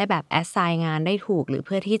ที่จะได้แบบแอสไซน์งานได้ถูกหรือเ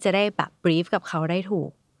พื่อที่จะได้แบบบรีฟกับเขาได้ถูก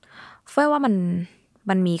เฟ้ยว่า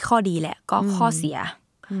มันมีข้อดีแหละก็ข้อเสีย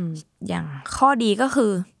อย่างข้อดีก็คื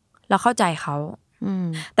อเราเข้าใจเขา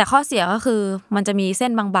แต่ข้อเสียก็คือมันจะมีเส้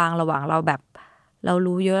นบางๆระหว่างเราแบบเรา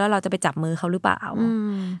รู้เยอะแล้วเราจะไปจับมือเขาหรือเปล่า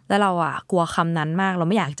แล้วเราอ่ะกลัวคำนั้นมากเรา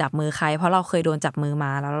ไม่อยากจับมือใครเพราะเราเคยโดนจับมือม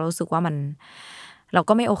าแล้วเรารู้สึกว่าเรา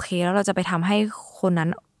ก็ไม่โอเคแล้วเราจะไปทำให้คนนั้น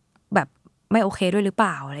แบบไม่โอเคด้วยหรือเป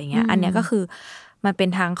ล่าอะไรเงี้ยอันเนี้ยก็คือมันเป็น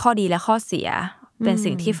ทั้งข้อดีและข้อเสียเป็น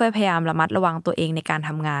สิ่งที่เฟ้ยพยายามระมัดระวังตัวเองในการท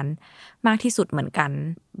ำงานมากที่สุดเหมือนกัน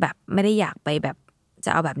แบบไม่ได้อยากไปแบบจ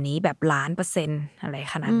ะเอาแบบนี้แบบ1,000,000%อะไร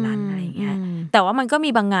ขนาดนั้นอะไรเงี้ยแต่ว่ามันก็มี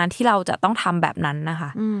บางงานที่เราจะต้องทำแบบนั้นนะคะ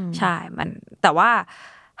ใช่มันแต่ว่า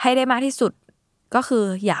ให้ได้มากที่สุดก็คือ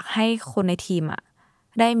อยากให้คนในทีมอ่ะ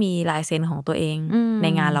ได้มีลายเซ็นของตัวเองใน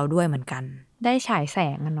งานเราด้วยเหมือนกันได้ฉายแส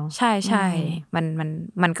งกันเนาะใช่ๆ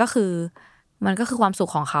มันก็คือความสุ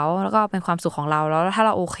ขของเขาแล้วก็เป็นความสุขของเราแล้วถ้าเร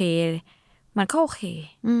าโอเคมันก็โอเค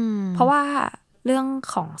เพราะว่าเรื่อง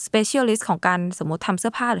ของ specialist ของการสมมติทำเสื้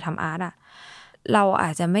อผ้าหรือทำอาร์ตอ่ะเราอ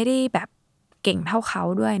าจจะไม่ได้แบบเก่งเท่าเขา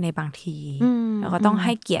ด้วยในบางทีแล้วก็ต้องใ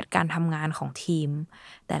ห้เกียรติการทำงานของทีม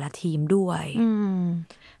แต่ละทีมด้วย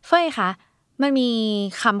เฟ้ยคะมันมี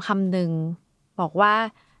คำหนึ่งบอกว่า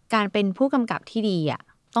การเป็นผู้กำกับที่ดีอ่ะ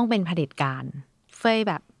ต้องเป็นเผด็จการเฟ้ย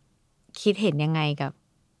แบบคิดเห็นยังไงกับ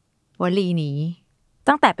วลีนี้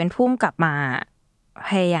ตั้งแต่เป็นผู้กำกับมาพ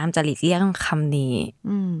ยายามจะหลีกเลี่ยงคำนี้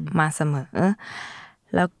มาเสมอ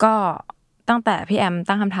แล้วก็ตั้งแต่พี่แอม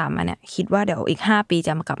ตั้งคำถามมาเนี่ยคิดว่าเดี๋ยวอีก5 ปีจ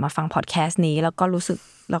ะมากลับมาฟังพอดแคสต์นี้แล้วก็รู้สึก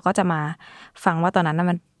แล้วก็จะมาฟังว่าตอนนั้น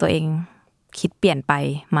มันตัวเองคิดเปลี่ยนไป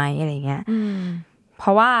ไหมอะไรเงี้ยเพร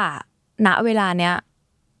าะว่าณเวลาเนี้ย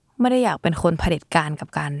ไม่ได้อยากเป็นคนเผด็จการกับ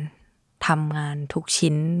การทำงานทุก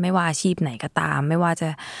ชิ้นไม่ว่าอาชีพไหนก็ตามไม่ว่าจะ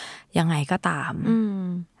ยังไงก็ตาม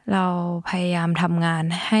เราพยายามทำงาน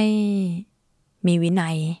ให้มีวินั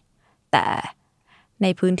ยแต่ใน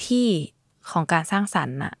พื้นที่ของการสร้างสรร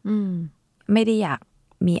ค์น่ะไม่ได้อยาก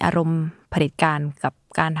มีอารมณ์เผด็จการกับ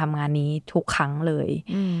การทำงานนี้ทุกครั้งเลย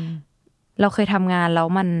เราเคยทำงานแล้ว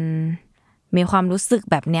มันมีความรู้สึก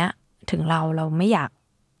แบบเนี้ยถึงเราไม่อยาก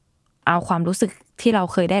เอาความรู้สึกที่เรา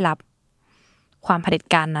เคยได้รับความเผด็จ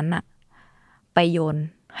การนั้นน่ะไปโยน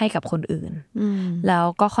ให้กับคนอื่นแล้ว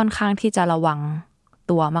ก็ค่อนข้างที่จะระวัง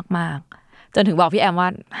ตัวมากๆจนถึงบอกพี่แอมว่า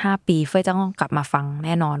5 ปีเฟยจะต้องกลับมาฟังแ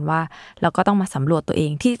น่นอนว่าเราก็ต้องมาสำรวจตัวเอ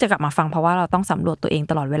งที่จะกลับมาฟังเพราะว่าเราต้องสำรวจตัวเอง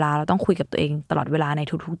ตลอดเวลาเราต้องคุยกับตัวเองตลอดเวลาใน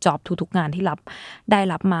ทุกๆจ็อบทุกๆงานที่ได้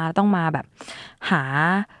รับมาต้องมาแบบหา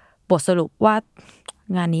บทสรุปว่า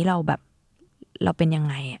งานนี้เราแบบเราเป็นยัง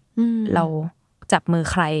ไงเราจับมือ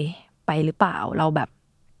ใครไปหรือเปล่าเราแบบ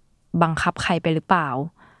บังคับใครไปหรือเปล่า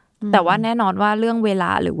แต่ว่าแน่นอนว่าเรื่องเวล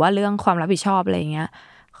าหรือว่าเรื่องความรับผิดชอบอะไรอย่างเงี้ย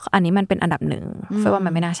อันนี้มันเป็นอันดับหนึ่งเฟยว่ามั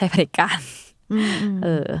นไม่น่าใช่เผด็จการ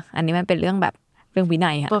อันนี้มันเป็นเรื่องแบบเรื่องวิ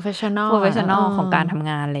นัยค่ะ professional ของการทำ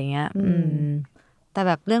งานอะไรเงี้ยแต่แ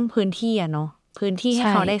บบเรื่องพื้นที่อะเนาะพื้นที่ให้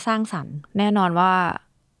เขาได้สร้างสรรค์แน่นอนว่า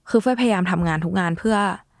คือเฟยพยายามทำงานทุกงานเพื่อ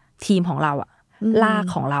ทีมของเราอะราก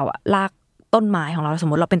ของเราอะรากต้นไม้ของเราสม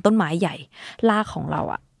มติเราเป็นต้นไม้ใหญ่รากของเรา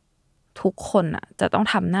อะทุกคนอะจะต้อง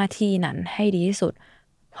ทำหน้าที่นั้นให้ดีที่สุด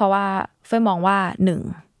เพราะว่าเฟยมองว่า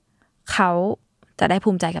1เขาจะได้ภู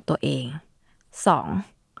มิใจกับตัวเอง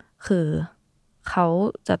2คือเขา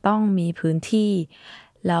จะต้องมีพื้นที่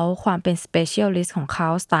แล้วความเป็น specialist ของเขา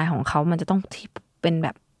สไตล์ของเขามันจะต้องที่เป็นแบ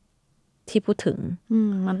บที่พูดถึง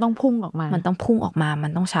มันต้องพุ่งออกมามันต้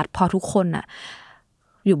องชัดพอทุกคนอะ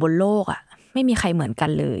อยู่บนโลกอะไม่มีใครเหมือนกั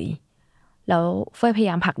นเลยแล้วเฟยพยา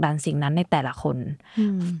ยามผลักดันสิ่งนั้นในแต่ละคน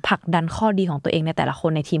ผลักดันข้อดีของตัวเองในแต่ละค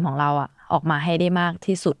นในทีมของเราอะออกมาให้ได้มาก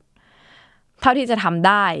ที่สุดเท่าที่จะทำไ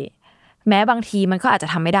ด้แม้บางทีมันก็อาจจะ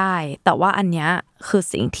ทำไม่ได้แต่ว่าอันเนี้ยคือ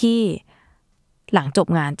สิ่งที่หลังจบ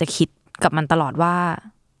งานจะคิดกับมันตลอดว่า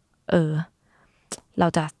เรา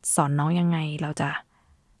จะสอนน้องยังไงเราจะ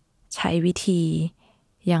ใช้วิธี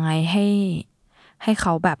ยังไง ให้เข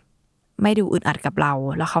าแบบไม่ดูอึดอัดกับเรา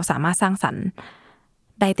แล้วเขาสามารถสร้างสรรค์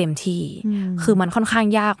ได้เต็มที่คือมันค่อนข้าง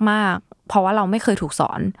ยากมากเพราะว่าเราไม่เคยถูกส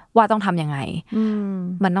อนว่าต้องทำยังไง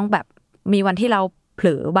มันต้องแบบมีวันที่เราเผล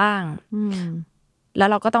อบ้างแล้ว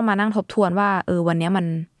เราก็ต้องมานั่งทบทวนว่าวันนี้มัน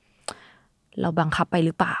เราบังคับไปห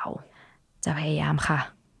รือเปล่าจะพยายามค่ะ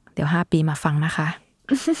เดี๋ยว5 ปีมาฟังนะคะ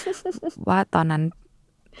ว่าตอนนั้น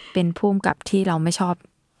เป็นผู้กำกับที่เราไม่ชอบ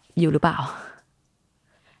อยู่หรือเปล่า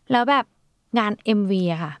แล้วแบบงาน MV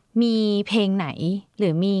อะค่ะมีเพลงไหนหรื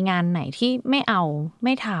อมีงานไหนที่ไ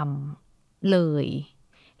ม่ทำเลย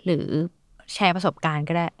หรือแชร์ประสบการณ์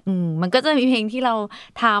ก็ได้มันก็จะมีเพลงที่เรา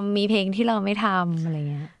ทำมีเพลงที่เราไม่ทำอะไร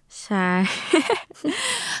เงี้ยใช่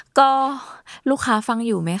ก็ลูกค้าฟังอ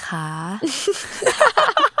ยู่ไหมคะ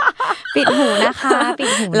ปิดหูนะคะปิ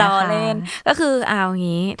ดหูนะคะล้อเล่นก็คือเอา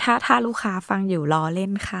งี้ถ้าลูกค้าฟังอยู่ล้อเล่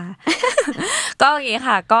นค่ะ ก็อย่างงี้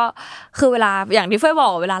ค่ะก็คือเวลาอย่างที่เฟยบอ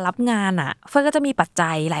กเวลารับงานอ่ะเฟยก็จะมีปัจ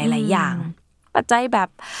จัยหลายๆอย่างปัจจัยแบบ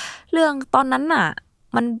เรื่องตอนนั้นน่ะ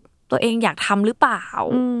มันตัวเองอยากทำหรือเปล่า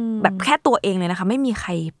แบบแค่ตัวเองเลยนะคะไม่มีใคร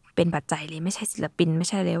เป็นปัจจัยเลยไม่ใช่ศิลปินไม่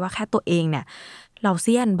ใช่เลยว่าแค่ตัวเองเนี่ยเราเ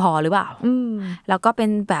ซียนพอหรือเปล่าแล้วก็เป็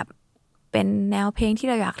นแบบเป็นแนวเพลงที่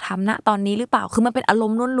เราอยากทำณตอนนี้หรือเปล่าคือมันเป็นอาร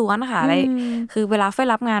มณ์ล้วนๆนะคะอะไรคือเวลาเฟย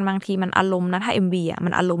รับงานบางทีมันอารมณ์นะถ้า MV อ่ะมั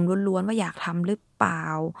นอารมณ์ล้วนๆว่าอยากทำหรือเปล่า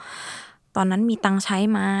ตอนนั้นมีตังค์ใช้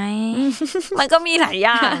ไหม มันก็มีหลายอ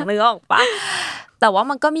ย่างนึกออกปะแต่ว่า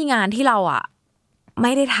มันก็มีงานที่เราอ่ะไ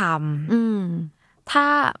ม่ได้ทำถ้า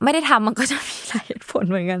ไม่ได้ทำมันก็จะมีหลายเหตุผล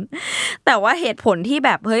เหมือนกันแต่ว่าเหตุผลที่แ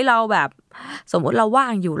บบเฮ้ยเราแบบสมมติเราว่า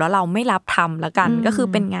งอยู่แล้วเราไม่รับทำละกันก็คือ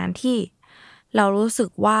เป็นงานที่เรารู้สึก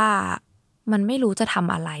ว่ามันไม่รู้จะท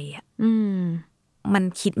ำอะไรอ่ะมัน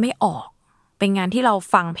คิดไม่ออกเป็นงานที่เรา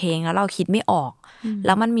ฟังเพลงแล้วเราคิดไม่ออกแ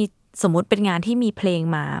ล้วมันมีสมมุติเป็นงานที่มีเพลง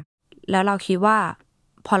มาแล้วเราคิดว่า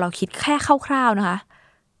พอเราคิดแค่คร่าวๆนะคะ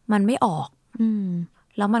มันไม่ออก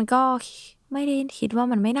แล้วมันก็ไม่ได้คิดว่า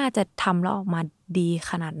มันไม่น่าจะทำแล้วออกมาดี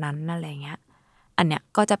ขนาดนั้นอะไรเงี้ยอันเนี้ย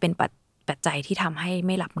ก็จะเป็นปัจจัยที่ทำให้ไ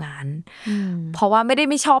ม่รับงานเพราะว่า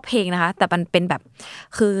ไม่ชอบเพลงนะคะแต่มันเป็นแบบ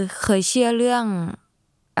คือเคยเชื่อเรื่อง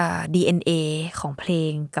DNA ของเพล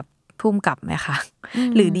งกับผู้กำกับไหมคะ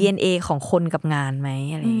หรือ DNA ของคนกับงานไหม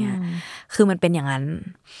อะไรเงี้ยคือมันเป็นอย่างนั้น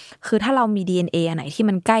คือถ้าเรามี DNA อันไหนที่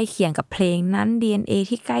มันใกล้เคียงกับเพลงนั้น DNA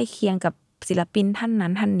ที่ใกล้เคียงกับศิลปินท่านนั้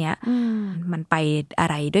นท่านเนี้ยมันไปอะ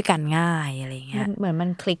ไรด้วยกันง่ายอะไรเงี้ยเหมือนมัน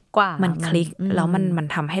คลิกกว่ามันคลิกแล้วมัน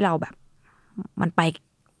ทำให้เราแบบมันไ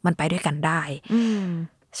ปด้วยกันได้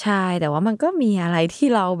ใช่แต่ว่ามันก็มีอะไรที่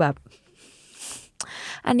เราแบบ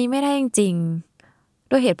อันนี้ไม่ได้จริงๆ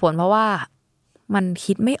ด้วยเหตุผลเพราะว่ามัน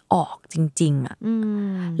คิดไม่ออกจริงๆอ่ะ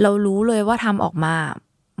เรารู้เลยว่าทำออกมา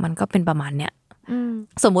มันก็เป็นประมาณเนี้ย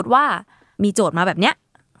สมมุติว่ามีโจทย์มาแบบเนี้ย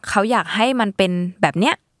เขาอยากให้มันเป็นแบบเ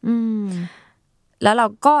นี้ยแล้วเรา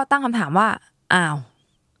ก็ตั้งคำถามว่าอ้าว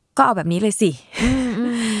ก็เอาแบบนี้เลยสิ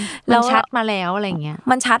มันชัดมาแล้วอะไรเงี้ย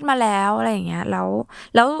มันชัดมาแล้วอะไรอย่างเงี้ยแล้ว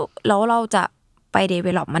เราจะไป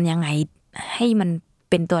develop มันยังไงให้มัน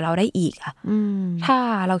เป็นตัวเราได้อีกอ่ะถ้า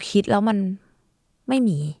เราคิดแล้วมันไม่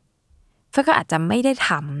มีเฟยก็อาจจะไม่ได้ท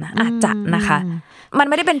ำนะอาจจะนะคะมัน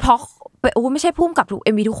ไม่ได้เป็นเพราะไม่ใช่พุ่มกับทุก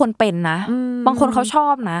MV ทุกคนเป็นนะบางคนเขาชอ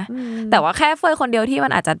บนะแต่ว่าแค่เฟยคนเดียวที่มั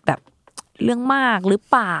นอาจจะแบบเรื่องมากหรือ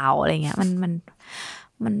เปล่าอะไรเงี้ยมัน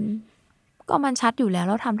ก็มันชัดอยู่แล้ว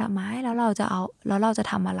เราทำไมแล้วเราจะ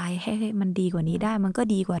ทำอะไรให้มันดีกว่านี้ได้มันก็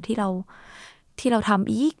ดีกว่าที่เราท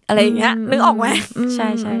ำอีกอะไรอย่างเงี้ยนึกออกไหมใช่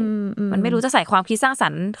ใช่มันไม่รู้จะใส่ความคิดสร้างสร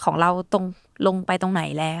รค์ของเราตรงลงไปตรงไหน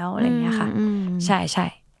แล้วอะไรอย่างเงี้ยค่ะใช่ใช่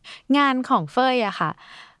งานของเฟยอะค่ะ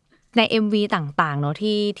ใน MV ต่างๆเนอะ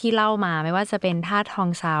ที่เล่ามาไม่ว่าจะเป็นท่าทอง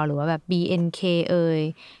ซาวหรือว่าแบบ BNK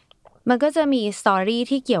มันก็จะมีสตอรี่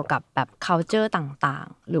ที่เกี่ยวกับแบบ culture ต่าง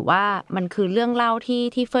ๆหรือว่ามันคือเรื่องเล่า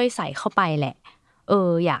ที่เฟยใส่เข้าไปแหละ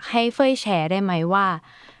อยากให้เฟยแชร์ได้ไหมว่า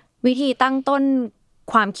วิธีตั้งต้น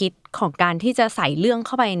ความคิดของการที่จะใส่เรื่องเ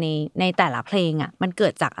ข้าไปในแต่ละเพลงอ่ะมันเกิ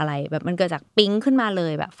ดจากอะไรแบบมันเกิดจากปิ๊งขึ้นมาเล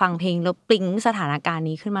ยแบบฟังเพลงแล้วปิ๊งสถานการณ์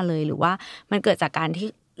นี้ขึ้นมาเลยหรือว่ามันเกิดจากการที่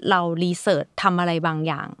เรารีเสิร์ชทำอะไรบาง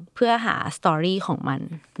อย่างเพื่อหาสตอรี่ของมัน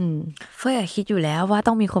เฟยคิดอยู่แล้วว่า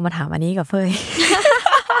ต้องมีคนมาถามอันนี้กับเฟย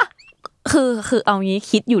คือเอางี้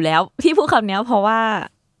คิดอยู่แล้วที่พูดคำนี้เพราะว่า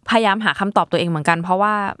พยายามหาคำตอบตัวเองเหมือนกันเพราะว่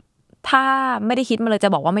าถ้าไม่ได้คิดมาเลยจะ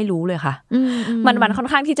บอกว่าไม่รู้เลยค่ะมันค่อน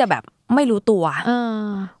ข้างที่จะแบบไม่รู้ตัว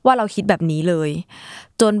ว่าเราคิดแบบนี้เลย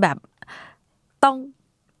จนแบบต้อง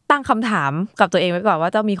ตั้งคำถามกับตัวเองไว้ก่อนว่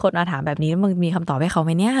าจะมีคนมาถามแบบนี้มึงมีคำตอบให้เขาไห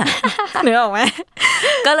มเนี่ยนึกออกไหม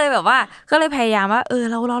ก็เลยแบบว่าก็เลยพยายามว่า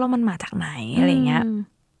แล้วมันมาจากไหนอะไรเงี้ย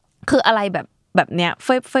คืออะไรแบบเนี้ยเฟ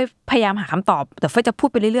ยพยายามหาคำตอบแต่เฟยจะพูด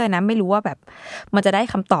ไปเรื่อยๆนะไม่รู้ว่าแบบมันจะได้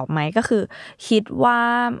คำตอบไหมก็คือคิดว่า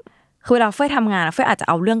คือเวลาเฟยทำงานเฟยอาจจะ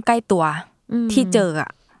เอาเรื่องใกล้ตัว ที่เจออ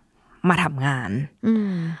ะมาทำงาน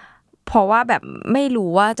เพราะว่าแบบไม่รู้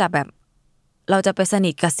ว่าจะแบบเราจะไปสนิ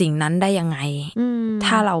ทกับสิ่งนั้นได้ยังไง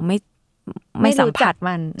ถ้าเราไม่สัมผัส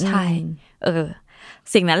มันใช่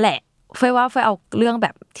สิ่งนั้นแหละเฟยว่าเฟยเอาเรื่องแบ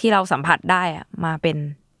บที่เราสัมผัสได้อะมาเป็น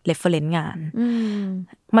reference งาน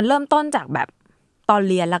มันเริ่มต้นจากแบบตอน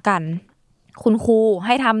เรียนละกันคุณครูใ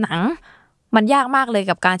ห้ทำหนังมันยากมากเลย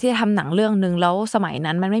กับการที่จะทำหนังเรื่องนึงแล้วสมัย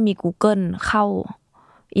นั้นมันไม่มี Google เข้า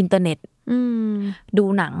อินเทอร์เน็ตดู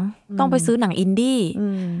หนังต้องไปซื้อหนังอินดี้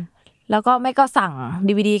แล้วก็ไม่ก็สั่ง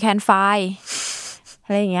DVD can file อ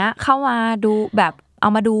ะไรอย่างเงี้ยเข้ามาดูแบบเอา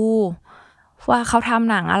มาดูว่าเขาทำ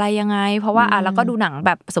หนังอะไรยังไงเพราะว่าแล้วก็ดูหนังแ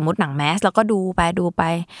บบสมมติหนังแมสแล้วก็ดูไป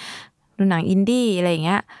ดูหนังอินดี้อะไรอย่างเ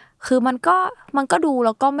งี้ยคือมันก็ดูแ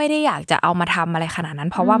ล้วก็ไม่ได้อยากจะเอามาทำอะไรขนาดนั้น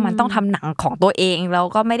เพราะว่ามันต้องทำหนังของตัวเองแล้ว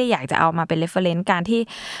ก็ไม่ได้อยากจะเอามาเป็น reference การที่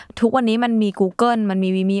ทุกวันนี้มันมี Google มันมี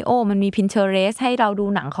Vimeo มันมี Pinterest ให้เราดู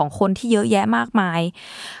หนังของคนที่เยอะแยะมากมาย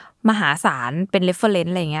มหาศาลเป็น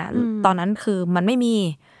reference อะไรเงี้ยตอนนั้นคือมันไม่มี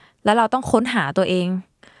แล้วเราต้องค้นหาตัวเอง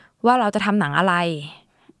ว่าเราจะทำหนังอะไร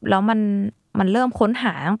แล้วมันเริ่มค้นห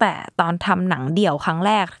าตั้งแต่ตอนทำหนังเดี่ยวครั้งแ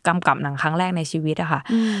รกกำกับหนังครั้งแรกในชีวิตอะค่ะ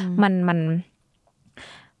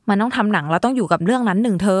มันต้องทำหนังเราต้องอยู่กับเรื่องนั้น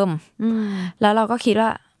1 เทอมแล้วเราก็คิดว่า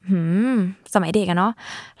สมัยเด็กอะเนาะ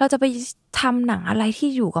เราจะไปทำหนังอะไรที่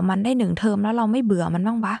อยู่กับมันได้1 เทอมแล้วเราไม่เบื่อมัน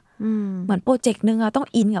บ้างปะเหมือนโปรเจกต์นึงอะต้อง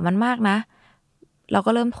อินกับมันมากนะเรา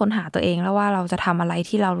ก็เริ่มค้นหาตัวเองแล้วว่าเราจะทำอะไร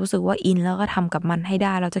ที่เรารู้สึกว่าอินแล้วก็ทำกับมันให้ไ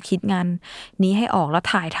ด้เราจะคิดงานนี้ให้ออกแล้ว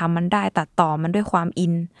ถ่ายทำมันได้ตัดต่อมันด้วยความอิ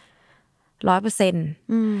น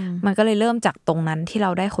100%มันก็เลยเริ่มจากตรงนั้นที่เรา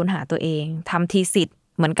ได้ค้นหาตัวเองทำทีสิทธ์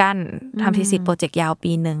เหมือนกันทำทีสิทธ์โปรเจกต์ยาว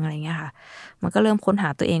ปีนึงอะไรเงี้ยค่ะมันก็เริ่มค้นหา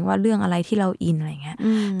ตัวเองว่าเรื่องอะไรที่เราอินอะไรเงี้ย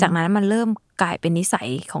จากนั้นมันเริ่มกลายเป็นนิสัย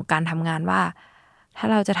ของการทำงานว่าถ้า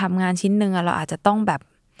เราจะทำงานชิ้นนึงเราอาจจะต้องแบบ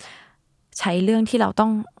ใช้เรื่องที่เราต้อ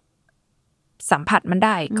งสัมผัสมันไ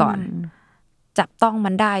ด้ก่อนจับต้อง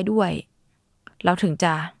มันได้ด้วยเราถึงจ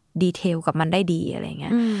ะดีเทลกับมันได้ดีอะไรเงี้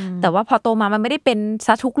ยแต่ว่าพอโตมามันไม่ได้เป็นซ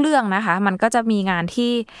ะทุกเรื่องนะคะมันก็จะมีงาน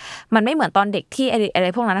ที่มันไม่เหมือนตอนเด็กที่อะไร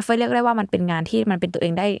พวกนั้นเฟยเรียกได้ว่ามันเป็นงานที่มันเป็นตัวเอ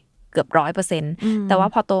งได้เกือบ 100% แต่ว่า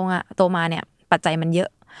พอโตมาเนี่ยปัจจัยมันเยอะ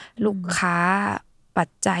ลูกค้าปัจ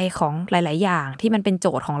จัยของหลายๆอย่างที่มันเป็นโจ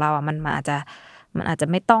ทย์ของเราอ่ะมันอาจจะ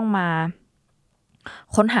ไม่ต้องมา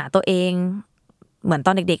ค้นหาตัวเองเหมือนต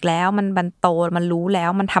อนเด็กๆแล้วมันโตมันรู้แล้ว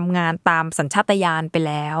มันทำงานตามสัญชาตญาณไป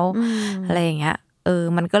แล้วอะไรอย่างเงี้ย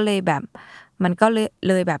มันก็เลยแบบมันก็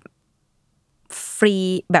เลยแบบฟรี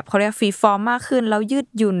แบบเขาเรียกฟรีฟอร์มมากขึ้นแล้วยืด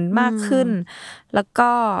หยุ่นมากขึ้นแล้วก็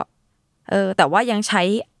แต่ว่ายังใ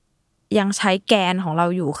ช้แกนของเรา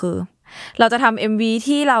อยู่คือเราจะทำ MV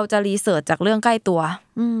ที่เราจะรีเสิร์ชจากเรื่องใกล้ตัว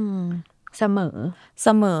เส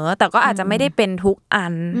มอแต่ก็อาจจะไม่ได้เป็นทุกอั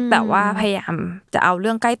นแต่ว่าพยายามจะเอาเ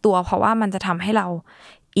รื่องใกล้ตัวเพราะว่ามันจะทำให้เรา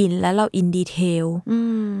อินและเราอินดีเทล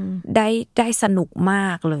ได้สนุกมา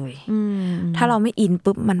กเลยถ้าเราไม่อิน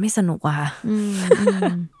ปุ๊บมันไม่สนุกอะค่ะ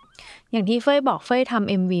อย่างที่เฟยบอกเฟยท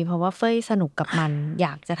ำ MV เพราะว่าเฟยสนุกกับมันอย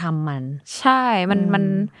ากจะทำมันใช่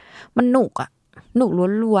มันหนุกอะหนุก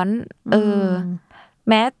ล้วนๆ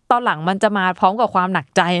แม้ตอนหลังมันจะมาพร้อมกับความหนัก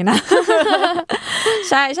ใจนะ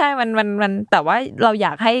ใช่มันแต่ว่าเราอย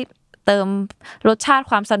ากให้เติมรสชาติ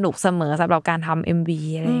ความสนุกเสมอสำหรับการทำ MV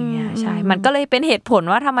อะไรอย่างเงี้ยใช่มันก็เลยเป็นเหตุผล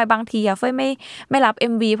ว่าทำไมบางทีเฟยไม่รับ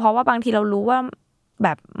MV เพราะว่าบางทีเรารู้ว่าแบ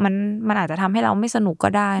บมันอาจจะทำให้เราไม่สนุกก็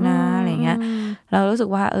ได้นะอะไรเงี้ยเรารู้สึก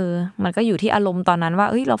ว่ามันก็อยู่ที่อารมณ์ตอนนั้นว่า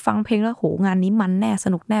เราฟังเพลงแล้วโหงานนี้มันแน่ส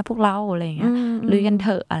นุกแน่พวกเราอะไรเงี้ยลุยกันเถ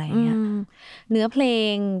อะอะไรเงี้ยเนื้อเพล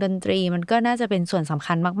งดนตรีมันก็น่าจะเป็นส่วนสำ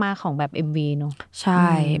คัญมากๆของแบบ MV เนอะใช่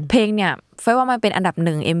เพลงเนี่ยเฟยว่ามันเป็นอันดับ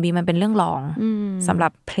1 MV มันเป็นเรื่องรองสำหรั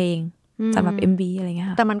บเพลงสำหรับ MV อะไรเงี้ย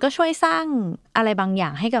แต่มันก็ช่วยสร้างอะไรบางอย่า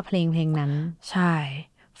งให้กับเพลงนั้นใช่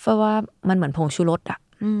เฟยว่ามันเหมือนผงชูรสอะ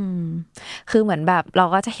คือเหมือนแบบเรา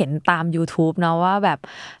ก็จะเห็นตาม YouTube เนาะว่าแบบ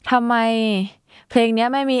ทำไมเพลงนี้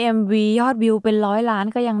ไม่มี MV ยอดวิวเป็น100 ล้าน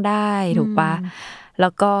ก็ยังได้ถูกปะแล้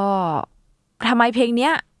วก็ทำไมเพลงเนี้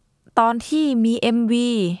ยตอนที่มี MV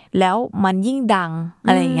แล้วมันยิ่งดังอ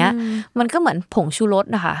ะไรอย่างเงี้ยมันก็เหมือนผงชูรส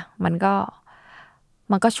นะคะมัน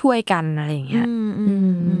ก็ช่วยกันอะไรอย่างเงี้ย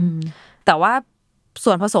แต่ว่า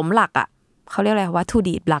ส่วนผสมหลักอ่ะเขาเรียกอะไรวัตถุ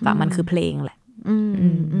ดิบหลักอ่ะมันคือเพลงแหละ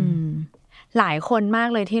หลายคนมาก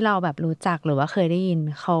เลยที่เราแบบรู้จักหรือว่าเคยได้ยิน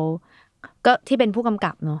เขาก็ที่เป็นผู้กำ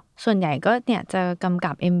กับเนาะส่วนใหญ่ก็เนี่ยจะกำ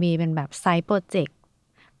กับ MV เป็นแบบไซด์โปรเจกต์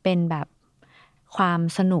เป็นแบบความ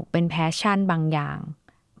สนุกเป็นแพชชั่นบางอย่าง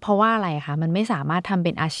เพราะว่าอะไรคะมันไม่สามารถทำเ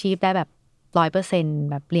ป็นอาชีพได้แบบ 100%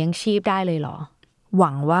 แบบเลี้ยงชีพได้เลยเหรอห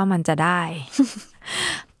วังว่ามันจะได้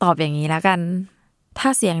ตอบอย่างนี้แล้วกันถ้า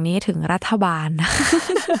เสียงนี้ถึงรัฐบาล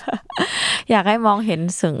อยากให้มองเห็น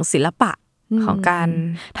ถึงศิลปะ ของการ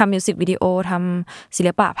ทำมิวสิกวิดีโอทำศิล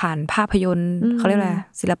ปะผ่านภาพยนตร์เขาเรียกอะไร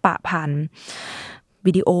ศิลปะผ่าน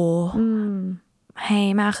วิดีโอให้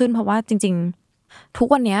มากขึ้นเพราะว่าจริงๆทุก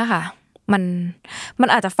วันนี้ค่ะมัน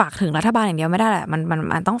อาจจะฝากถึงรัฐบาลอย่างเดียวไม่ได้แหละ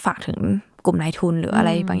มันต้องฝากถึงกลุ่มนายทุนหรืออะไร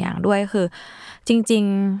บางอย่างด้วยคือจริง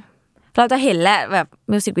ๆเราจะเห็นแหละแบบ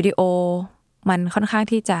มิวสิกวิดีโอมันค่อนข้าง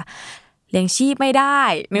ที่จะเลี้ยงชีพไม่ได้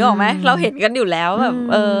นึกออกไหมเราเห็นกันอยู่แล้วแบบ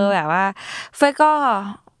แบบว่าเฟยก็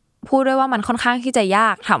พูดด้วยว่ามันค่อนข้างที่จะยา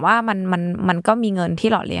กถามว่ามันก็มีเงินที่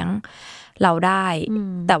หล่อเลี้ยงเราได้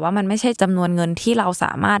แต่ว่ามันไม่ใช่จำนวนเงินที่เราส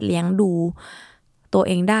ามารถเลี้ยงดูตัวเ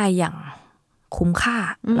องได้อย่างคุ้มค่า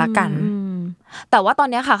ละกันแต่ว่าตอน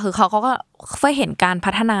นี้ค่ะคือเขาก็เฟยเห็นการ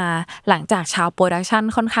พัฒนาหลังจากชาวโปรดักชัน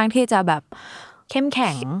ค่อนข้างที่จะแบบเข้มแ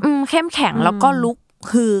ข็งแล้วก็ลุก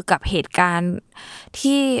คือกับเหตุการณ์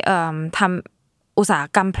ที่ทำอุตสาห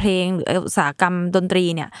กรรมเพลงหรืออุตสาหกรรมดนตรี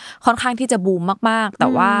เนี่ยค่อนข้างที่จะบูมมากๆแต่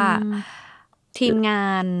ว่าทีมงา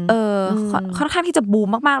นค่อนข้างที่จะบูม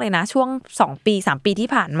มากๆเลยนะช่วง2ปี3ปีที่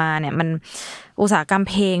ผ่านมาเนี่ยมันอุตสาหกรรม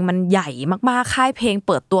เพลงมันใหญ่มากๆค่ายเพลงเ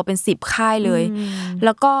ปิดตัวเป็น10ค่ายเลยแ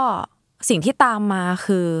ล้วก็สิ่งที่ตามมา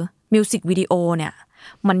คือมิวสิกวิดีโอเนี่ย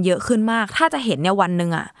มันเยอะขึ้นมากถ้าจะเห็นเนี่ยวันนึ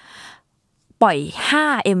งอ่ะปล่อย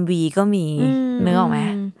5 MV ก็มีนึกออกมั้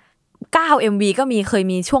ย9 MV ก็มีเคย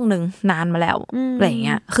มีช่วงนึงนานมาแล้วอะไรอย่างเ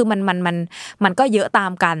งี้ยคือมันก็เยอะตา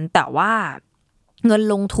มกันแต่ว่าเงิน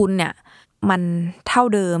ลงทุนเนี่ยมันเท่า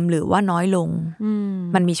เดิมหรือว่าน้อยลง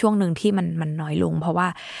มันมีช่วงนึงที่มันน้อยลงเพราะว่า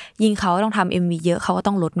ยิ่งเขาต้องทำ MV เยอะเขาก็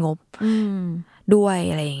ต้องลดงบด้วย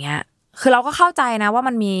อะไรอย่างเงี้ยคือเราก็เข้าใจนะว่า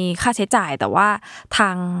มันมีค่าใช้จ่ายแต่ว่าท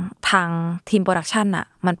างทีมโปรดักชันน่ะ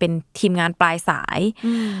มันเป็นทีมงานปลายสาย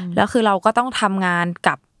แล้วคือเราก็ต้องทำงาน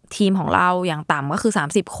กับทีมของเราอย่างต่ำก็คือ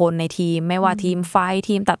30คนในทีมไม่ว่าทีมไฟ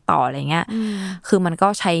ทีมตัดต่ออะไรเงี้ยคือมันก็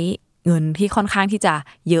ใช้เงินที่ค่อนข้างที่จะ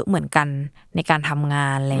เยอะเหมือนกันในการทำงา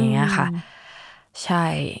นอะไรเงี้ยค่ะใช่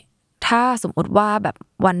ถ้าสมมติว่าแบบ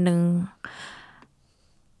วันนึง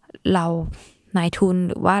เรานายทุน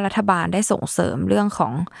หรือว่ารัฐบาลได้ส่งเสริมเรื่องขอ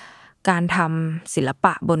งการทำศิลป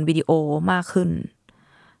ะบนวิดีโอมากขึ้น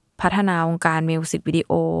พัฒนาวงการมิวสิกวิดีโ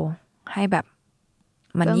อให้แบบ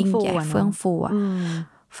มันยิ่งใหญ่เฟื่องฟู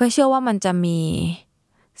เฟื่องเชื่อว่ามันจะมี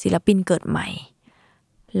ศิลปินเกิดใหม่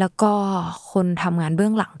แล้วก็คนทำงานเบื้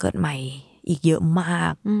องหลังเกิดใหม่อีกเยอะมา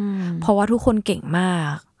กเพราะว่าทุกคนเก่งมา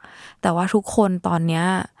กแต่ว่าทุกคนตอนเนี้ย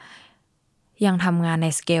ยังทำงานใน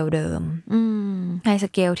สเกลเดิมในส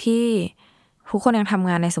เกลที่ทุกคนยังทำ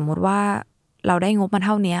งานในสมมติว่าเราได้งบมาเ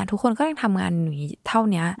ท่านี้ทุกคนก็ยังทำงานอยู่เท่า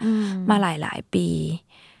นี้มาหลายปี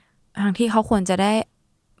ทั้งที่เขาควรจะได้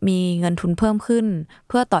มีเงินทุนเพิ่มขึ้น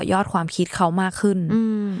เพื่อต่อยอดความคิดเขามากขึ้น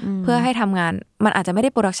เพื่อให้ทำงานมันอาจจะไม่ได้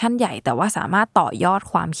โปรดักชันใหญ่แต่ว่าสามารถต่อยอด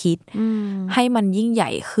ความคิดให้มันยิ่งให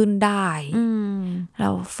ญ่ขึ้นได้เรา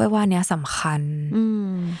เฟ้ยว่าเนี้ยสำคัญ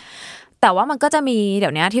แต่ว่ามันก็จะมีเดี๋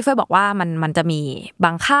ยวนี้ที่เฟ้ยบอกว่ามันจะมีบ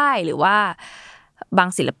างค่ายหรือว่าบาง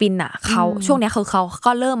ศิลปินอ่ะเขาช่วงนี้คือเขา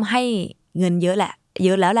ก็เริ่มให้เงินเยอะแหละเย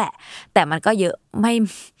อะแล้วแหละแต่มันก็เยอะไม่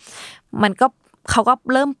มันก็เขาก็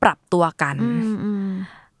เริ่มปรับตัวกัน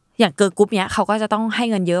อย่างเกิร์ลกรุ๊ปเนี้ยเขาก็จะต้องให้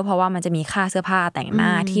เงินเยอะเพราะว่ามันจะมีค่าเสื้อผ้าแต่งหน้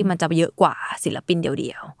าที่มันจะเยอะกว่าศิลปินเ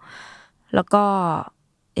ดี่ยวๆแล้วก็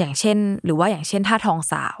อย่างเช่นหรือว่าอย่างเช่นท่าทอง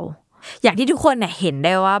สาวอย่างที่ทุกคนเนี่ยเห็นไ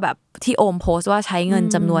ด้ว่าแบบที่โอมโพสต์ว่าใช้เงิน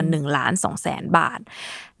จำนวน1,200,000 บาท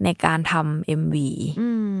ในการทำ MV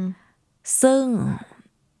ซึ่ง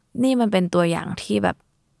นี่มันเป็นตัวอย่างที่แบบ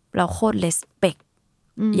เราโคตร respect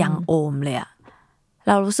อย่างโอมเลยอะเ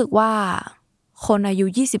รารู้สึกว่าคนอายุ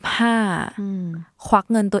25ควัก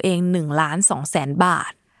เงินตัวเอง1,200,000 บา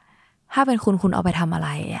ทถ้าเป็นคุณเอาไปทำอะไร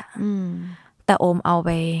อะแต่โอมเอาไป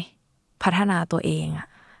พัฒนาตัวเองอะ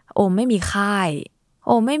โอมไม่มีค่ายโ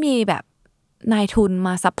อมไม่มีแบบนายทุนม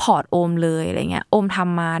าซัพพอร์ตโอมเลยอะไรเงี้ยโอมท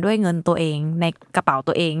ำมาด้วยเงินตัวเองในกระเป๋า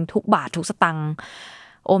ตัวเองทุกบาททุกสตางค์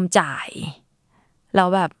โอมจ่ายแล้ว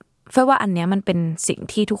แบบเฟยว่าอันเนี้ยมันเป็นสิ่ง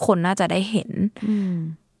ที่ทุกคนน่าจะได้เห็น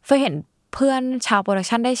เฟยเห็นเพื่อนชาวโปรดัก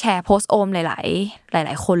ชันได้แชร์โพสต์โอมหล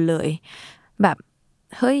ายคนเลยแบบ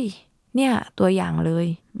เฮ้ยเนี่ยตัวอย่างเลย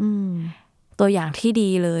ตัวอย่างที่ดี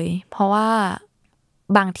เลยเพราะว่า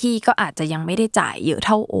บางที่ก็อาจจะยังไม่ได้จ่ายเยอะเ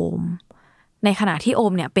ท่าโอมในขณะที่โอ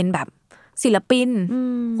มเนี่ยเป็นแบบศิลปิน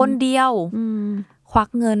คนเดียวควัก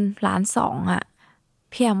เงิน1,200,000อะ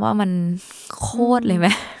พี่แอมว่ามันโคตรเลยไหม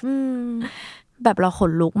แบบเราข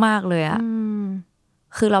นลุกมากเลยอะ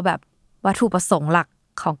คือเราแบบวัตถุประสงค์หลัก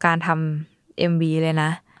ของการทำ MV เลยน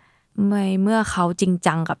ะเมื่อเขาจริง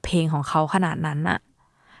จังกับเพลงของเขาขนาดนั้นอะ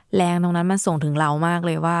แรงตรงนั้นมันส่งถึงเรามากเ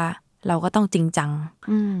ลยว่าเราก็ต้องจริงจัง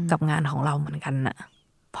กับงานของเราเหมือนกันน่ะ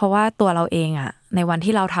เพราะว่าตัวเราเองอะในวัน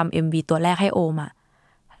ที่เราทำ MV ตัวแรกให้โอมอะ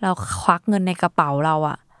เราควักเงินในกระเป๋าเรา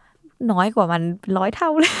อะ น้อยกว่ามัน100เท่า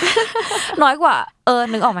เลย น้อยกว่า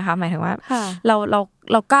นึกออกไหมคะหมายถึงว่าเ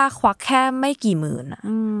รากล้าควักแค่ไม่กี่หมื่นอะ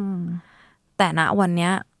แต่ณวันเนี้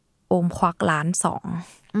ยโอมควัก1.2 ล้าน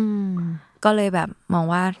ก็เลยแบบมอง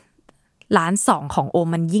ว่า1.2 ล้านของโอม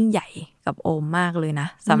มันยิ่งใหญ่กับโอมมากเลยนะ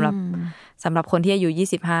สำหรับคนที่อายุ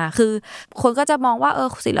25คือคนก็จะมองว่า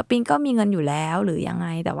ศิลปินก็มีเงินอยู่แล้วหรือยังไง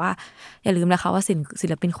แต่ว่าอย่าลืมนะคะว่าศิ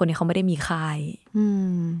ลปินคนนี้เขาไม่ได้มีค่าย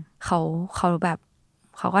เขาแบบ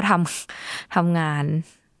เขาก็ทำงาน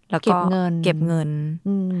แล้วก็เก็บเงิน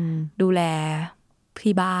ดูแล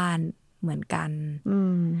ที่บ้านเหมือนกัน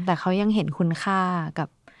แต่เขายังเห็นคุณค่ากับ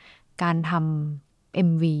การทำ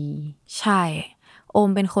MV ใช่โอม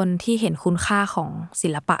เป็นคนที่เห็นคุณค่าของศิ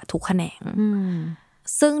ลปะทุกแขนง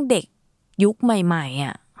ซึ่งเด็กยุคใหม่ๆ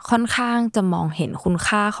อ่ะค่อนข้างจะมองเห็นคุณ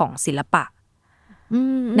ค่าของศิลปะ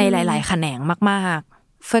ในหลายๆแขนงมาก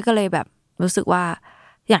ๆเฟยก็เลยแบบรู้สึกว่า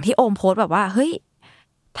อย่างที่โอมโพสต์แบบว่าเฮ้ย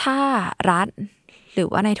ถ้ารัฐหรือ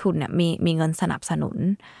ว่านายทุนเนี่ยมีเงินสนับสนุน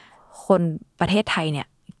คนประเทศไทยเนี่ย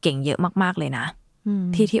เก่งเยอะมากๆเลยนะ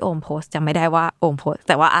ที่โอมโพสต์จำไม่ได้ว่าโอมโพสต์แ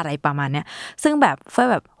ต่ว่าอะไรประมาณเนี้ยซึ่งแบบเฟย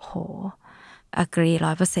แบบโหagree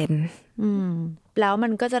 100%แล้วมั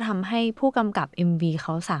นก็จะทำให้ผู้กำกับ MV เข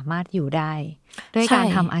าสามารถอยู่ได้ด้วยการ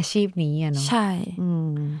ทำอาชีพนี้เนาะใช่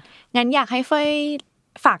งั้นอยากให้เฟย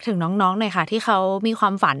ฝากถึงน้องๆหน่อยค่ะที่เขามีควา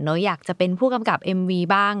มฝันเนาะอยากจะเป็นผู้กำกับ MV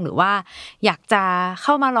บ้างหรือว่าอยากจะเ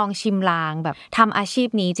ข้ามาลองชิมลางแบบทำอาชีพ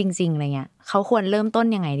นี้จริงๆอะไรเงี้ยเขาควรเริ่มต้น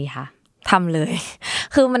ยังไงดีคะทำเลย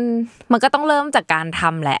คือมันก็ต้องเริ่มจากการท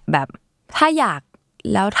ำแหละแบบถ้าอยาก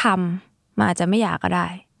แล้วทำมันอาจจะไม่อยากก็ได้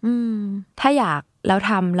ถ้าอยากแล้ว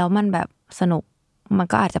ทำแล้วมันแบบสนุกมัน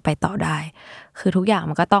ก็อาจจะไปต่อได้คือทุกอย่าง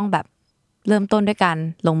มันก็ต้องแบบเริ่มต้นด้วยการ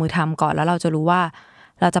ลงมือทำก่อนแล้วเราจะรู้ว่า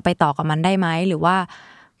เราจะไปต่อกับมันได้ไหมหรือว่า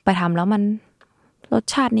ไปทำแล้วมันรส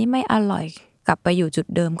ชาตินี้ไม่อร่อยกลับไปอยู่จุด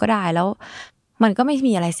เดิมก็ได้แล้วมันก็ไม่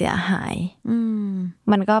มีอะไรเสียหาย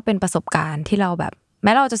มันก็เป็นประสบการณ์ที่เราแบบแ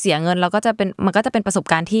ม้เราจะเสียเงินเราก็จะเป็นมันก็จะเป็นประสบ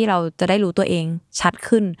การณ์ที่เราจะได้รู้ตัวเองชัด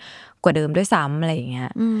ขึ้นกว่าเดิมด้วยซ้ำอะไรอย่างเงี้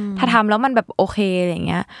ยถ้าทำแล้วมันแบบโอเคอะไรอย่าง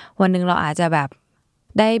เงี้ยวันนึงเราอาจจะแบบ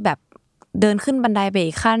ได้แบบเดินขึ้นบันไดไป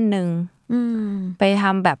อีกขั้นนึงไปท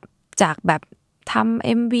ำแบบจากแบบท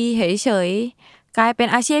ำ MV เฉยๆกลายเป็น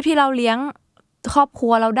อาชีพที่เราเลี้ยงครอบครั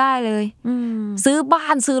วเราได้เลยซื้อบ้า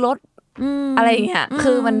นซื้อรถอะไรอย่างเงี้ย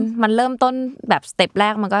คือมันเริ่มต้นแบบสเต็ปแร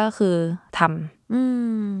กมันก็คือท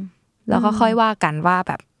ำแล้วก็ค่อยว่ากันว่าแ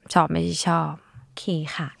บบชอบไม่ชอบโอเค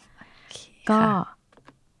ค่ะก็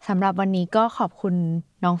สำหรับวันนี้ก็ขอบคุณ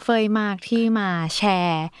น้องเฟยมากที่มาแช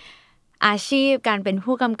ร์อาชีพการเป็น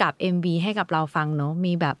ผู้กำกับ MV ให้กับเราฟังเนาะ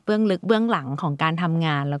มีแบบเบื้องลึกเบื้องหลังของการทำง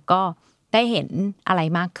านแล้วก็ได้เห็นอะไร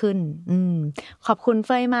มากขึ้นขอบคุณเฟ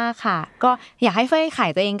ยมากค่ะก็อยากให้เฟยขา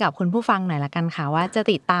ยตัวเองกับคุณผู้ฟังหน่อยละกันค่ะว่าจะ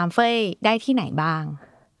ติดตามเฟยได้ที่ไหนบ้าง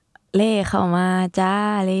เล่เข้ามาจ้า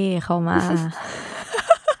เล่เข้ามา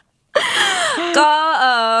ก็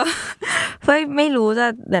เฟยไม่รู้จะ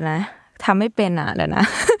เดี๋ยวนะทำไม่เป็นเดี๋ยวนะ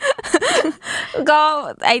ก็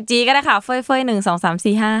IG ก็ได้ค่ะเฟย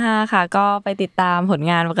12345ค่ะก็ไปติดตามผล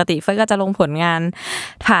งานปกติเฟยก็จะลงผลงาน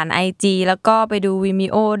ผ่าน IG แล้วก็ไปดู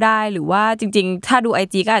Vimeo ได้หรือว่าจริงๆถ้าดู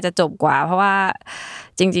IG ก็อาจจะจบกว่าเพราะว่า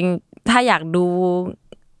จริงๆถ้าอยากดู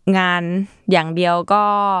งานอย่างเดียวก็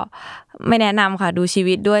ไม่แนะนำค่ะดูชี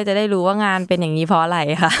วิตด้วยจะได้รู้ว่างานเป็นอย่างนี้เพราะอะไร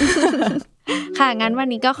ค่ะค่ะงั้นวัน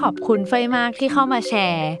นี้ก็ขอบคุณเฟยมากที่เข้ามาแช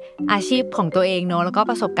ร์อาชีพของตัวเองเนอะแล้วก็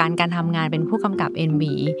ประสบการณ์การทำงานเป็นผู้กำกับ NB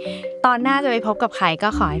ตอนหน้าจะไปพบกับใครก็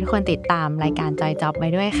ขอให้ทุกคนติดตามรายการจอยจ็อบไว้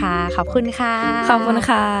ด้วยค่ะขอบคุณค่ะขอบคุณ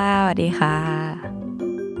ค่ะสวัสดีค่ะ